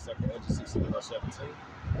 Second Edges 16 verse 17,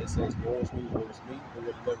 it says, woe is me, who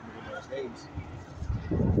will deliver me in those days.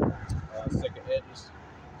 Second Edges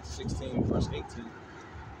 16 verse 18.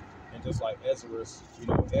 And just like Ezra,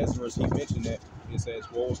 Ezra, he mentioned that. He says,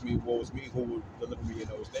 woe is me, who will deliver me in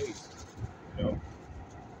those days. And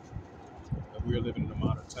we're living in the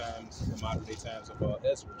modern day times of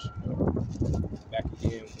Ezra, back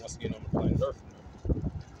again, once again on the planet Earth.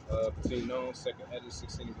 Continue on, Second Edges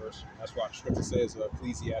 16 verse. That's why the scripture says,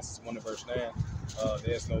 Ecclesiastes 1 verse 9,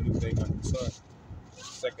 there's no new thing under the sun.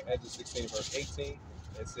 Second Edges 16 verse 18,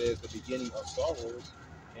 it says, the beginning of sorrows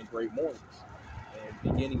and great mournings,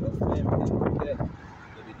 and beginning of famine and great death,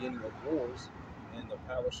 the beginning of wars, and the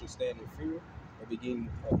power shall stand in fear, the beginning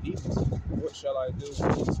of evils. What shall I do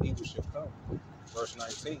when these evils shall come? Verse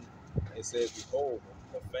 19, it says, behold,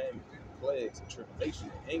 the famine and plagues and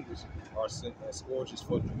tribulation and anguish are sent as scourges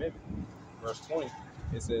for the mimic. Verse 20,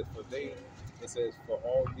 it says, for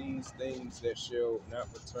all these things that shall not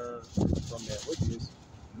return from their wickedness,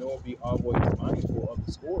 nor be always mindful of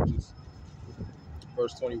the scourges.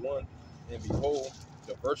 Verse 21, and behold,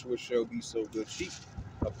 the virtuous shall be so good cheap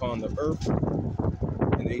upon the earth,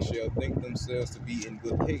 and they shall think themselves to be in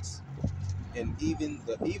good case. And even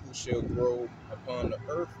the evil shall grow upon the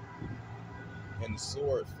earth, and the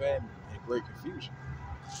sword, famine, and great confusion.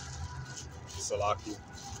 Salakia.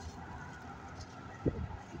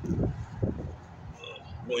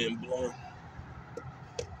 Wind blowing.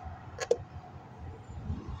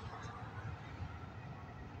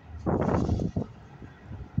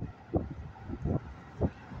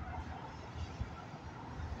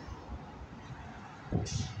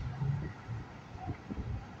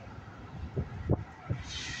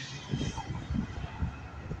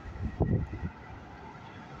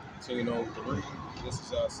 Continuing on with the reading. This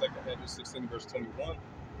is Second Hedges 16 verse 21.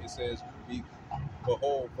 It says,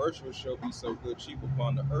 behold, virtuous shall be so good cheap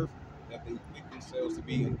upon the earth, that they think themselves to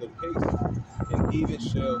be in good case. And even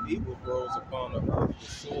shall evil grows upon the earth with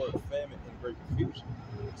sword, famine, and great confusion.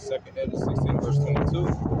 Second Edges 16 verse 22.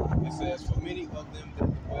 It says, for many of them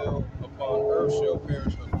that dwell upon earth shall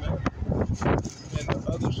perish of famine, and the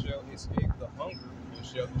others shall escape the hunger, and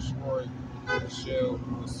shall the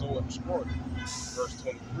sword destroy them. Verse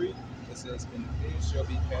 23, it says, and they shall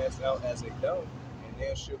be cast out as a dove, and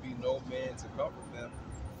there shall be no man to comfort them,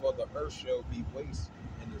 for the earth shall be waste,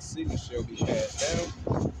 and the city shall be cast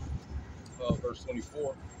down. Verse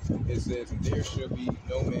 24, it says, and there shall be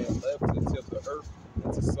no man left to tip the earth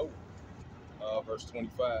and to sow it. Verse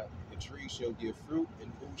 25, the trees shall give fruit,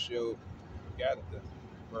 and who shall gather them?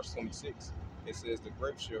 Verse 26, it says, the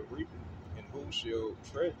grapes shall reap them, and who shall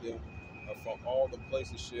tread them? From all the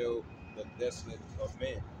places shall the desolate of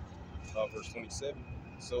man. Verse 27,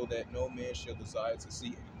 so that no man shall desire to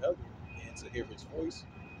see another, and to hear his voice.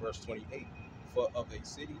 Verse 28, for of a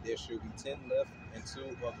city there shall be 10 left, and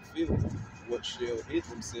 2 of the field, which shall hid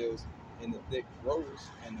themselves in the thick groves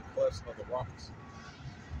and the clefts of the rocks.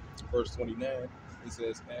 Verse 29, it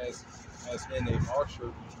says, as in an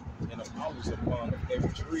orchard and of olives upon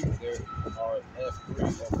every tree, there are left 3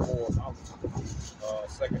 or 4 olives.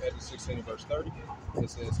 Second Hedges 16 verse 30, it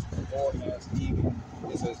says, or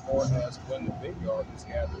as when the vineyard is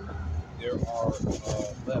gathered, there are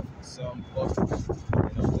left some clusters,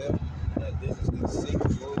 and of them that diligently seek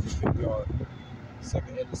through the vineyard.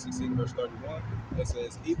 Second Hedges 16 verse 31, it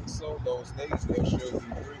says, even so those days there shall be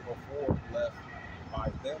 3 or 4 left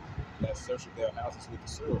by them that search their houses with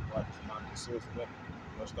the sword, like among the swords of women.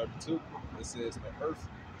 Verse 32, it says, the earth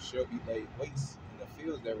shall be laid waste, and the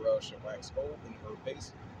fields thereof shall wax old in her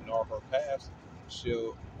base, and all her paths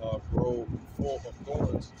shall grow full of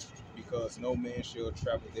thorns, because no man shall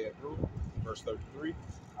travel there through. Verse 33,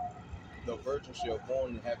 the virgin shall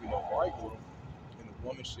mourn and having no bridegroom, and the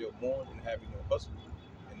woman shall mourn and having no husband,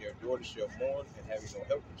 and their daughters shall mourn and having no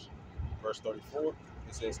helpers. Verse 34,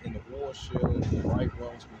 it says, in the war shall the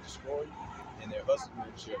bridegrooms be destroyed, and their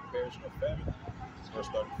husbandmen shall perish of famine. Verse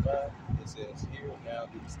 35, it says, hear now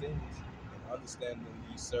these things, and understand them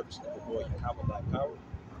ye servants of the Lord Yahweh thy power.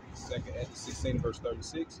 Second Ezra 16, verse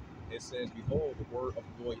 36, it says, behold, the word of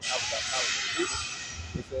the Lord Yahweh thy power is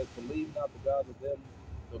true. It says, believe not the God of them,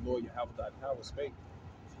 the Lord Yahweh thy power spake.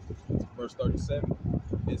 Verse 37,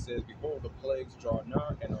 it says, behold, the plagues draw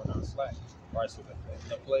nigh and are not slack. Right, so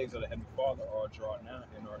the plagues of the Heavenly Father are drawn nigh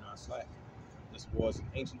and are not slack. This was in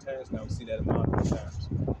ancient times, now we see that in modern times.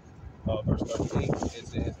 Verse 38, it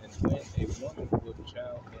says, and when a woman with a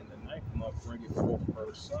child in the 9th month bringeth forth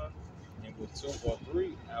her son, and with 2 or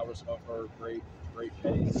 3 hours of her great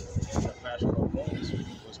pain, and the passion of wounds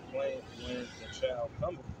was plain when the child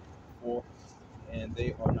cometh forth, and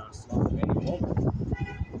they are not slack any longer.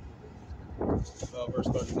 Verse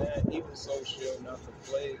 39, even so shall not the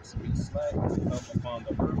plagues be slack come upon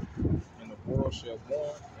the earth, and the world shall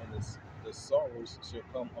mourn, and the sorrows shall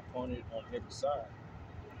come upon it on every side.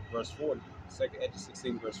 Verse 40, 2nd Ezra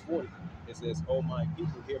 16, verse 40, it says, O my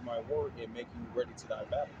people, hear my word and make you ready to thy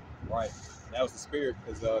battle. Right, and that was the spirit,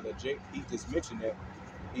 because he just mentioned that.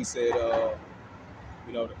 He said,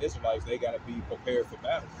 the Israelites, they got to be prepared for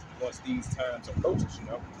battle once these times approaches,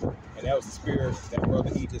 And that was the spirit that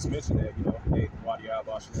brother he just mentioned that, hey, Wadi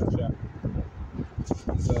Al-Bashir.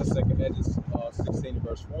 It's 2nd Ezra 16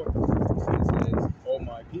 verse 40. It says, O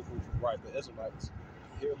my people, right, the Israelites,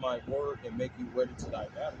 hear my word and make you ready to thy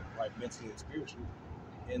battle, right, mentally and spiritually.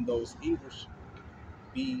 And those evils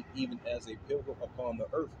be even as a pilgrim upon the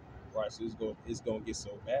earth. Right, so it's going to get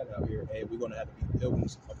so bad out here. Hey, we're going to have to be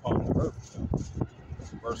pilgrims upon the earth.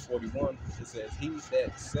 Verse 41, it says, he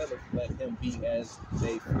that selleth, let him be as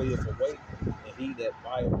they fleeth away, and he that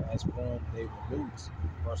buyeth as one they will lose.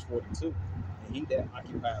 Verse 42, and he that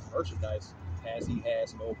occupieth merchandise, as he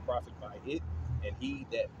has no profit by it, and he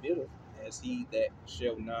that buildeth, as he that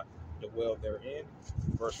shall not dwell therein.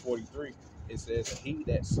 Verse 43, it says, and he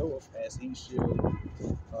that soweth, as he shall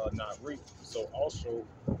not reap. So also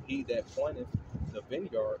he that planteth the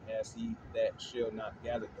vineyard, as he that shall not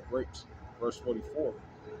gather the grapes. Verse 44,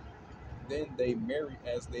 then they marry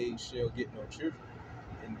as they shall get no children,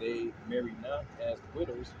 and they marry not as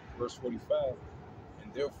widows. Verse 45,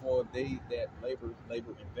 and therefore they that labor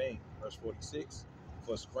in vain. Verse 46,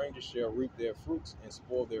 for strangers shall reap their fruits, and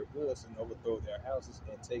spoil their goods, and overthrow their houses,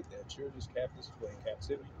 and take their children captives for in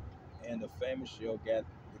captivity, and the famine shall get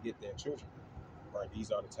their children. Right, these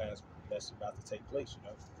are the times that's about to take place,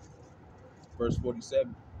 Verse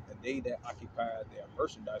 47, and they that occupy their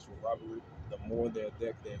merchandise with robbery, the more they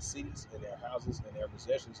deck their cities and their houses and their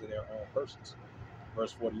possessions and their own persons.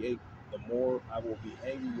 Verse 48, the more I will be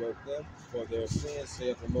angry with them for their sins,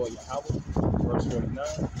 saith the Lord Yahweh. Verse 49,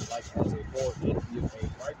 like as a poor envieth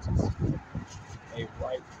a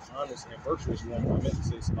right, honest, and virtuous woman. I meant to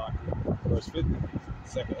say Slocky. Verse 50,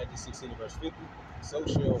 2nd Ezra 16, verse 50, so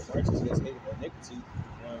shall righteousness hate iniquity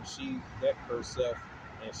when she deck herself,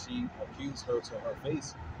 and she accuse her to her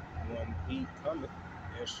face. When he cometh,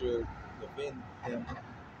 and shall defend him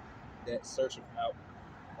that searcheth out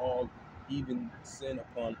all even sin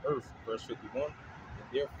upon earth. Verse 51, and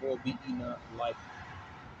therefore be ye not like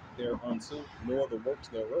thereunto, nor the works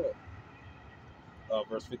thereof.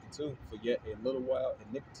 Verse 52, for yet a little while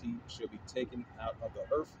iniquity shall be taken out of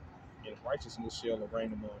the earth, and righteousness shall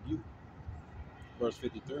reign among you. Verse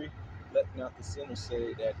 53, let not the sinner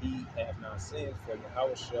say that he hath not sinned, for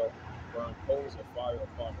Yahweh shall burn coals of fire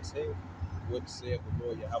upon his head. What saith the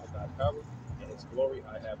Lord Yahweh thy power, and his glory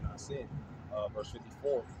I have not sinned. Verse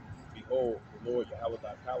 54, behold, the Lord Yahweh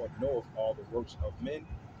thy power knoweth all the works of men,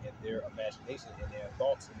 and their imagination, and their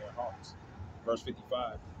thoughts in their hearts. Verse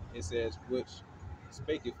 55, it says, which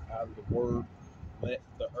spaketh out of the word, let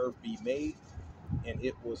the earth be made, and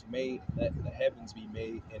it was made, let the heavens be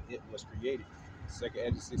made, and it was created. Second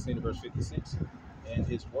Edges 16 verse 56. And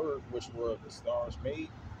his word, which were the stars made,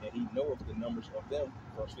 and he knoweth the numbers of them.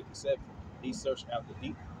 Verse 57. He searched out the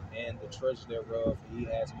deep and the treasure thereof. He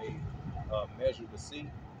has made measure the sea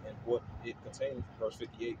and what it containeth. Verse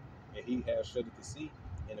 58. And he has shutted the sea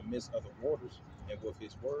in the midst of the waters, and with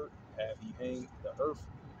his word have he hanged the earth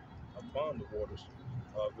upon the waters.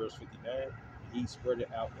 Verse 59. He spread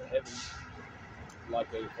out the heavens like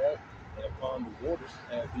a vault, and upon the waters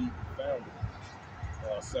have he found it.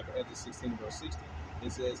 Second Ezra 16 verse 60,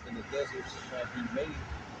 it says, in the deserts have he made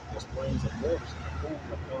the springs of waters and the pool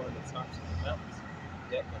upon the tops of the mountains,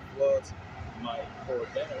 that the floods might pour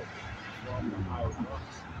down from the high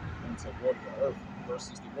rocks into water the earth. Verse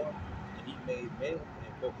 61, and he made man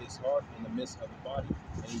and put his heart in the midst of the body,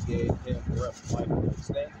 and he gave him breath, life, and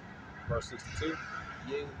understanding. Verse 62,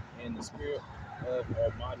 yea, and the spirit of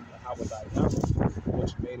Almighty Yahweh thy power,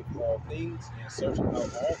 which made all things, and searching out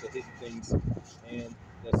all the hidden things and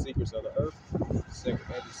the secrets of the earth. Second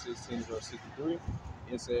Ezra 16 verse 63.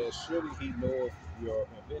 It says, surely he knoweth your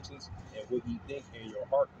inventions, and what ye think in your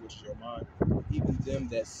heart, which is your mind, even them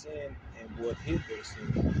that sin and would hid their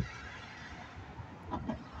sin.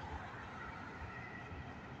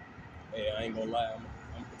 Hey, I ain't gonna lie,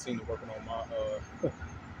 I'm continuing working on my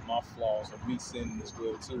my flaws of me sinning as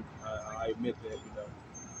well too. I admit that,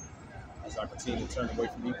 as I continue to turn away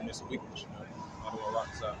from evilness and weakness, I don't want to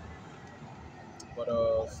rock this out. But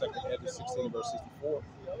Second Ezra 16 verse 64,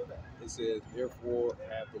 it says, therefore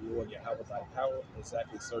have the Lord Yahweh thy power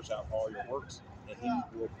exactly search out all your works, and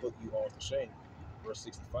he will put you all to shame. Verse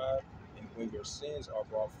 65, and when your sins are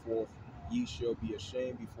brought forth, ye shall be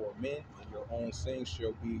ashamed before men, and your own sins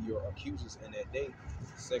shall be your accusers in that day.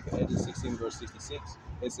 Second Ezra 16 verse 66,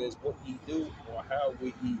 it says, what ye do, or how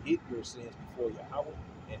will ye hid your sins before Yahweh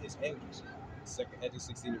and his angels. Second Ezra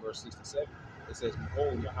 16 verse 67, it says,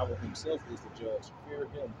 behold, Yahweh himself is the judge. Fear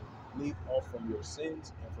him. Leave off from your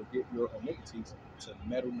sins and forget your iniquities, to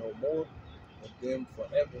meddle no more with them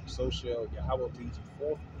forever. So shall Yahweh lead you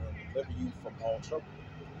forth and deliver you from all trouble.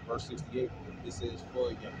 Verse 68, it says,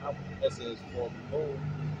 for Yahweh, it says, for behold,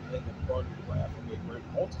 in the burning wrath of a great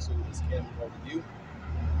multitude is kindled over you,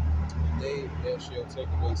 and they that shall take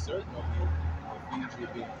away certain of you, and feed you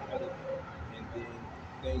being added, and then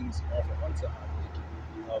things offered unto idols.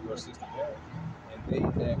 Verse 69, and they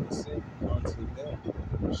that ascend unto them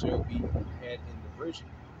shall be had in derision,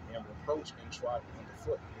 and reproach and trodden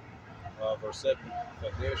underfoot. Verse 70,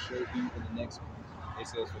 for there shall be in the next, it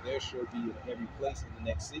says, for there shall be in every place in the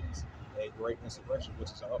next cities a great insurrection,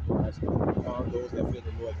 which is an uprising upon those that fear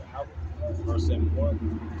the Lord Yahweh. Verse 71,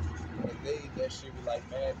 and they that shall be like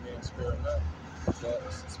madmen spare none,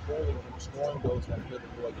 but spoiling and destroying those that fear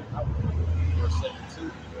the Lord Yahweh. Verse 72,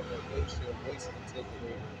 and they shall waste and take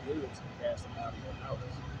away their goods and cast them out of their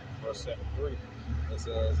houses. Verse 73, it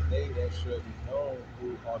says, they that shall be known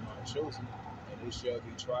who are my chosen, and they shall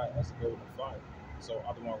be tried as a golden fire. So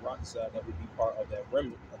other one rock side that would be part of that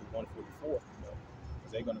remnant of the 144,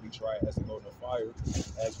 because they're going to be tried as a golden fire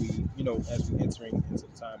as we, as we entering into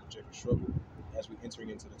the time of Jacob's trouble, as we entering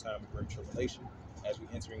into the time of great tribulation, as we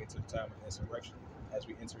entering into the time of insurrection, as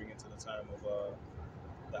we entering into the time of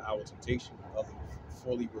the hour of temptation, of the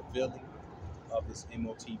fully revealing of this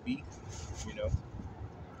MOTB, you know.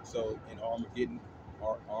 So in Armageddon,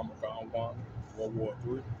 Armageddon 1, World War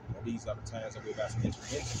III, these are the times that we're about to enter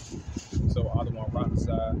into. So I don't want to prophesy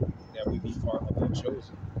that we be part of that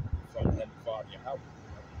chosen from the Heavenly Father Yahweh,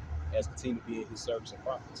 as continue to be in his service of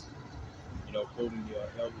prophets, including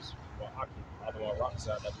the elders, I don't want to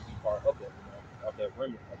prophesy that we be part of that, of that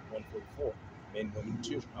remnant of 144, men, women, and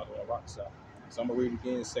children, I don't want to prophesy. So I'm going to read it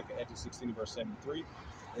again, 2nd Ezra 16, verse 73.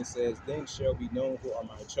 It says, then shall be known who are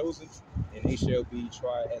my chosen, and they shall be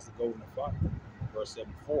tried as the golden fire. Verse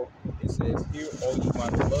 74, it says, hear, O ye my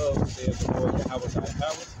beloved, says the Lord Yahweh thy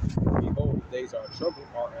power. Behold, the days are trouble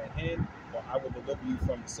are at hand, for I will deliver you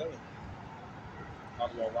from the same. I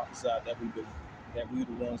don't want to prophesy that we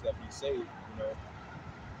the ones that be saved,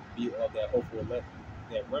 be of that hopeful elect,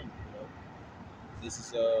 that remnant, This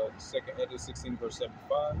is 2nd Ezra 16, verse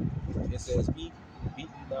 75. It says, be ye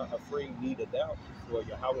not afraid, neither doubt, for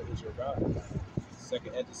Yahweh is your God.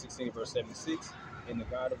 Second Edges 16, verse 76. And the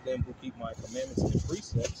God of them who keep my commandments and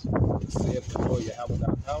precepts, saith the Lord Yahweh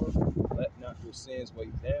thy power, let not your sins weigh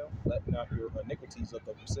you down, let not your iniquities lift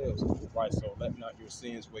up themselves. Right, so let not your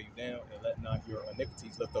sins weigh you down, and let not your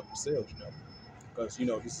iniquities lift up themselves, because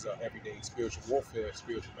this is our everyday spiritual warfare,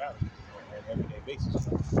 spiritual battle on an everyday basis.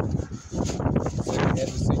 Second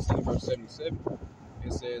Edges 16, verse 77.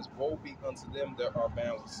 It says, woe be unto them that are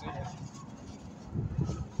bound with sin,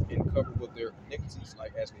 and covered with their iniquities,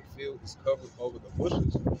 like as a field is covered over the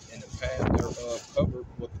bushes, and the path thereof covered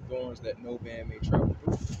with the thorns, that no man may travel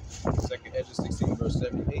through. Second Edges 16, verse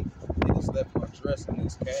 78. It is left undressed, and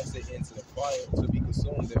is casted into the fire to be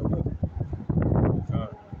consumed therewith.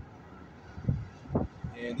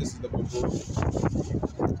 And this is the book of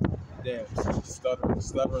damn,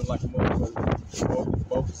 stuttering like a motherfucker,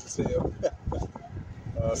 bogus as hell.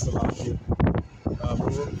 Salakia.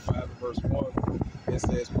 Baruch 5 verse 1, it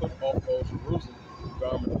says, put off, O Jerusalem, the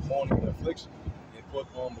garment of mourning and affliction, and put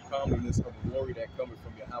on the comeliness of the glory that cometh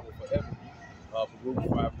from Yahweh forever. Baruch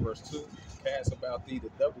 5 verse 2, cast about thee the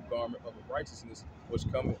double garment of the righteousness which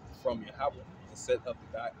cometh from Yahweh, and set up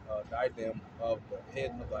the diadem of the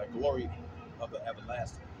head of thy glory of the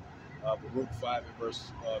everlasting. Baruch 5 and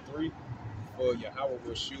verse 3, for Yahweh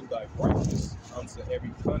will shew thy brightness unto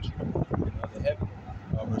every country and under heaven.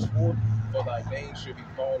 Verse 4, for thy name should be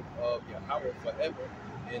called of Yahweh forever,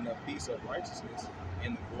 in the peace of righteousness,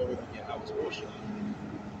 in the glory of Yahweh's worship.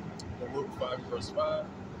 Baruch 5 verse 5,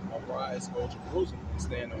 arise, O Jerusalem, and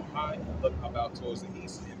stand on high, and look about towards the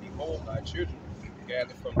east, and behold thy children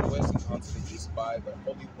gathered from the west and unto the east by the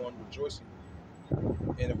Holy One rejoicing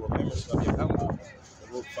in the remembrance of Yahweh.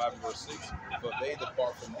 Baruch 5 verse 6, for they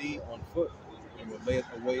depart from thee on foot, and were led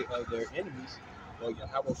away of their enemies, but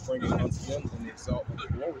Yahweh bringeth unto them an exalt of the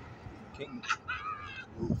glory in the kingdom.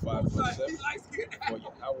 Baruch 5 verse 7, for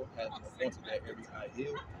Yahweh hath appointed that every high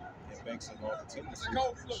hill and banks of all continuously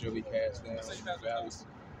shall be cast down, and the valleys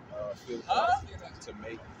filled up, to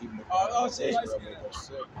make even the Israel may go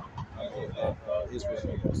sick. Israel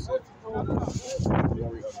may go sick. The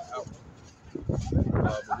glory of Yahweh.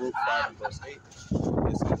 Baruch 5 and verse 8,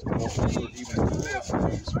 it says, moreover, even the woods and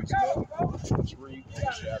the sweet smoke, the tree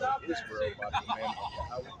overshadowed Israel by the command of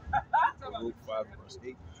Yahweh. Baruch 5 and verse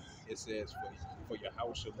 8, it says, for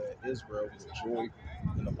Yahweh shall let Israel with joy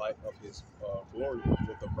in the light of his glory,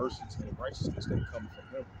 with the mercies and the righteousness that come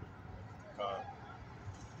from him.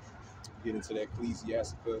 Get into that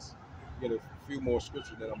Ecclesiasticus. Get a few more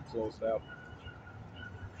scriptures, then I'm closed out.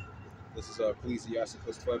 This is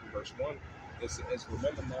Ecclesiasticus 12 verse 1. It says,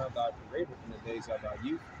 remember now thy Creator in the days of thy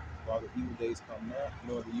youth, while the evil days come not,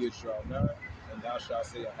 nor the years draw nigh, and thou shalt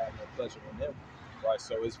say, I have no pleasure in them. Right,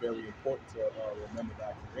 so it's very important to remember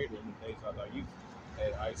thy Creator in the days of thy youth.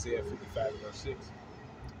 And Isaiah 55 verse 6.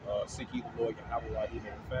 Seek ye the Lord Yahweh while he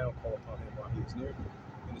may be found, call upon him while he is near.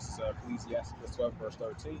 And this is Ecclesiasticus 12 verse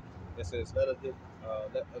 13. It says, let us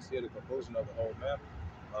hear the conclusion of the whole matter.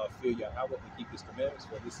 Fear Yahweh and keep his commandments,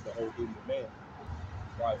 for this is the whole duty of man.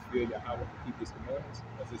 Why fear Yahweh and keep his commandments?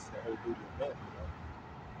 Because this is the whole duty of man.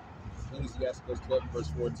 Ecclesiasticus 12 verse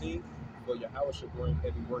 14. For Yahweh shall bring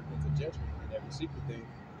every work into judgment, and every secret thing,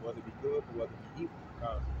 whether it be good or whether it be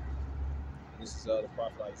evil. This is the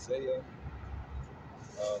prophet Isaiah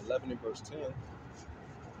 11 and verse 10.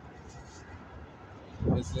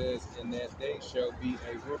 It says, in that day shall be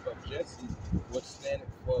a root of Jesse, which standeth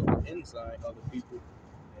for the ensign of the people,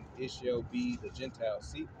 and it shall be the Gentile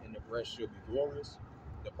seat, and the breast shall be glorious.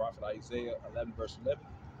 The prophet Isaiah 11 verse 11.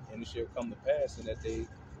 And it shall come to pass in that day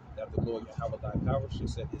that the Lord Yahweh thy power shall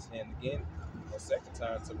set his hand again a second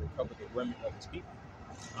time to recover the remnant of his people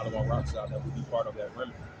out of all rocks out that will be part of that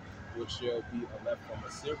remnant, which shall be left from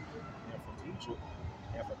Assyria and from Egypt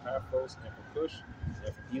and from Paphos and from Cush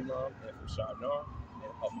and from Elam and from Shinar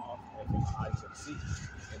and Hamath and from the islands of the sea.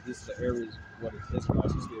 And this is the areas where the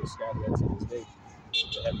Israelites are still scattered at to this day.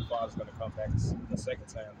 The Heavenly Father is going to come back the second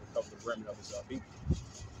time to recover the remnant of his people.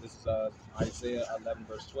 This is Isaiah 11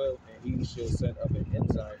 verse 12. And he shall set up an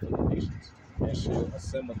ensign for the nations, and shall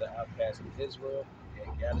assemble the outcasts of Israel,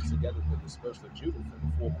 and gather together the dispersed of Judah from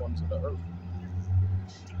the four corners of the earth.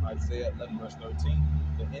 Isaiah 11 verse 13.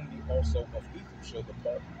 The enemy also of Ephraim shall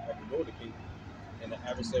depart of the northern kingdom, and the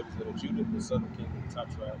adversaries of the Judah, the southern kingdom, the top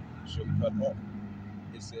tribe, shall be cut off.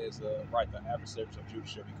 It says, the adversaries of Judah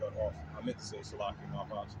shall be cut off. I meant to say Salaki, my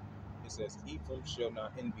apologies. It says, Ephraim shall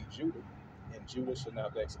not envy Judah, and Judah shall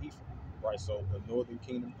not vex Ephraim. Right, so the northern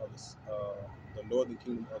kingdom of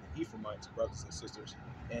the Ephraimites, brothers and sisters,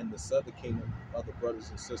 and the southern kingdom of the brothers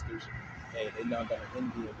and sisters, and they're not going to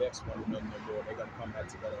envy and vex one another no more. They're going to come back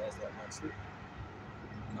together as that one slip.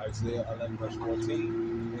 Isaiah 11 verse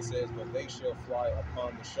 14, it says, "But they shall fly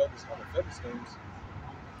upon the shoulders of the Philistines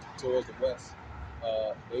towards the west.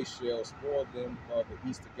 They shall spoil them of the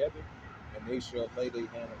east together, and they shall lay their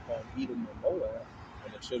hand upon Edom and Moab,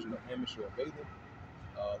 and the children of Ammon shall obey them."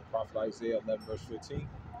 The prophet Isaiah 11 verse 15,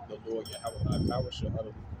 "The Lord Yahweh thy power shall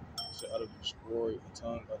utterly destroy the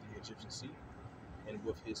tongue of the Egyptian sea, and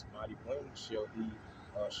with his mighty wings shall he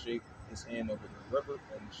shake his hand over the river,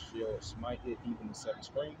 and shall smite it even the seven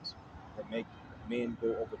springs, and make men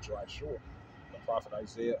go over dry shore." The prophet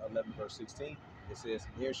Isaiah 11 verse 16, it says,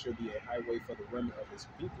 "There shall be a highway for the remnant of his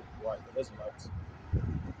people, right, the Israelites,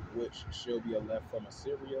 which shall be a left from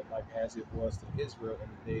Assyria, like as it was to Israel in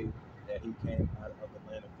the day that he came out of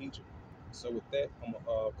the land of Egypt." So with that, I'm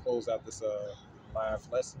gonna close out this live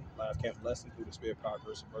camp lesson through the Spirit, power,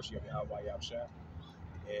 grace, and mercy of Yahweh Yahushua,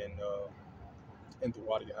 and the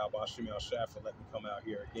water Yahweh Shem Yahushua for letting me come out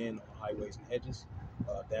here again on the highways and hedges,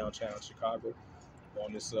 downtown Chicago,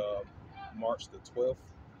 on this March the 12th,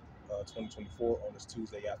 2024, on this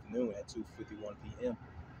Tuesday afternoon at 2:51 p.m.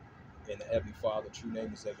 In the Heavenly Father, true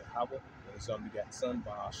name is Yahweh, and His unbegotten Son,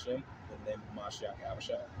 by Hashem, in the name of Mashiach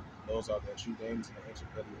Yahushua. Those are the true names in the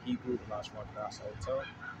ancient Paleo Hebrew, the Lashon Kodash tongue,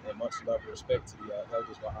 and much love and respect to the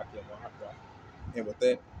elders by Aki and Wahakra. And with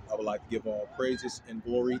that, I would like to give all praises and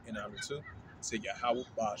glory and honor to Yahweh,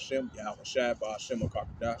 by Hashem, Yahweh Shai, by Hashem,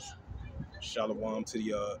 Kodash. Shalom to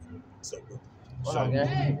the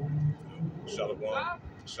Shalom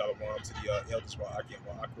to the elders by Aki and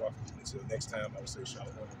Wahakra. Until next time, I will say Shalom.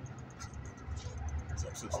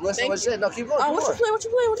 I'm listening to what you said. No, keep going. Oh, what you playing? What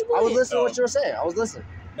you playing? What you playing? I was listening to what you were saying. I was listening.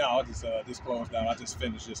 No, I just closed down. I just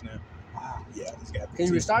finished just now. Wow. Yeah, I just got. Can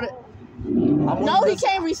you restart it? No, he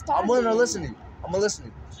can't restart. I'm willing to listen. I'm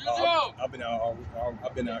listening. I've been out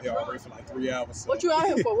here already for like 3 hours. So. What you out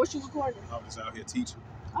here for? What you recording? I'm just out here teaching.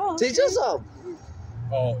 Oh, teach us something.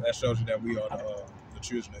 Oh, that shows you that we are the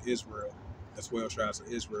children of Israel, the 12 tribes of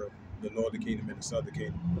Israel, the northern kingdom and the southern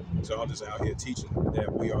kingdom. So I'm just out here teaching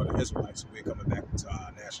that we are the Israelites. We're coming back into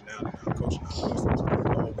our nationality, our culture, our customs,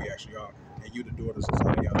 and what we actually are. And you, the daughters of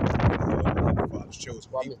Zion, and the father's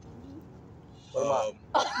chosen people.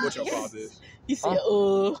 What your father is? He said,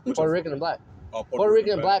 Puerto Rican and black. Oh, Puerto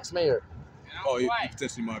Rican and black's mayor. Oh, he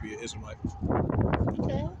potentially might be an Israelite.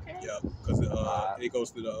 Okay. Yeah, because it goes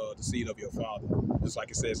to the seed of your father, just like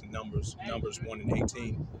it says in Numbers 1 and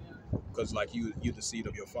 18. Because like you the seed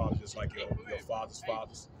of your father, just like your father's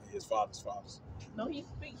fathers and his father's fathers. No, he's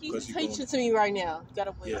teaching to me right now. You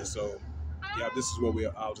gotta wait. Yeah, so this is what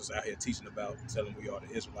I was just out here teaching about, telling we are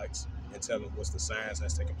the Israelites and telling what's the signs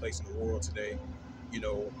that's taking place in the world today. You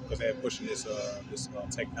know, because they're pushing this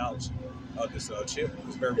technology, this chip.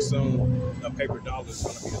 Because very soon, a paper dollar is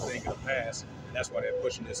going to be a thing of the past, and that's why they're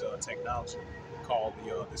pushing this technology called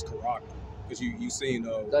this Quran. Because you seen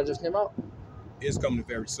that just came out. It's coming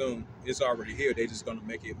very soon. It's already here. They're just going to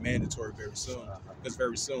make it mandatory very soon. Because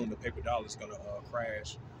very soon the paper dollar is going to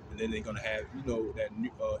crash, and then they're going to have that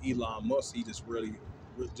Elon Musk. He just released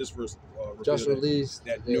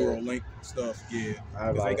that Neuralink stuff. Yeah,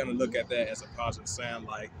 because they're gonna look at that as a positive sign.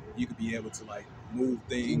 Like you could be able to like move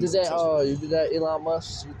things. You did that Elon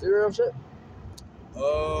Musk Ethereum shit.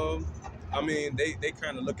 I mean, they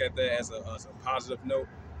kind of look at that as a positive note.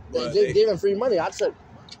 But they gave him free money. I took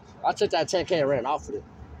that 10K and ran off with it.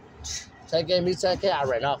 10 gave me 10K, I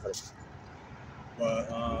ran off with it.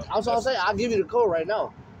 But I'm saying, I'll give you the code right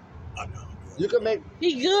now. I know. You can make.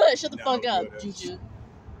 He good. Shut the fuck up, Juju.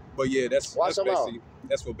 But yeah, that's what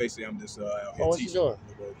basically I'm just out here what teaching you doing?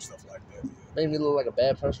 the world and stuff like that. Yeah. Made me look like a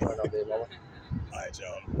bad person right now, baby mama. All right,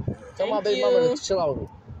 y'all. Tell my baby mama to chill out with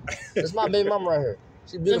me. This is my baby mama right here.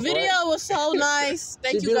 She's beautiful. The video was so nice.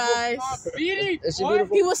 Thank you guys. Is she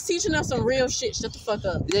beautiful? He was teaching us some real shit. Shut the fuck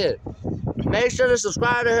up. Yeah. Make sure to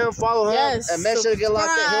subscribe to him, follow him, and make sure to get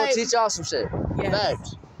locked in. He'll teach y'all some shit. Yes.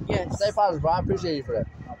 Facts. Yes. Stay positive, bro. I appreciate you for that.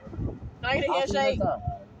 Can I get a handshake?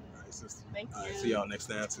 Thank you. All right, see y'all next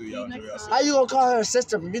time too. Y'all enjoy yourself. How you gonna call her a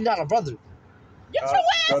sister but you're not a brother? Get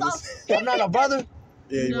your ass off. I'm not a brother?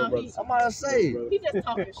 Yeah, you're a brother. I'm about to say. He just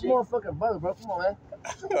talking shit. Come on, fucking brother, bro. Come on, man.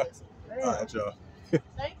 All right, y'all.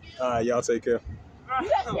 Thank you. All right, y'all take care. You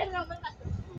gotta get it on my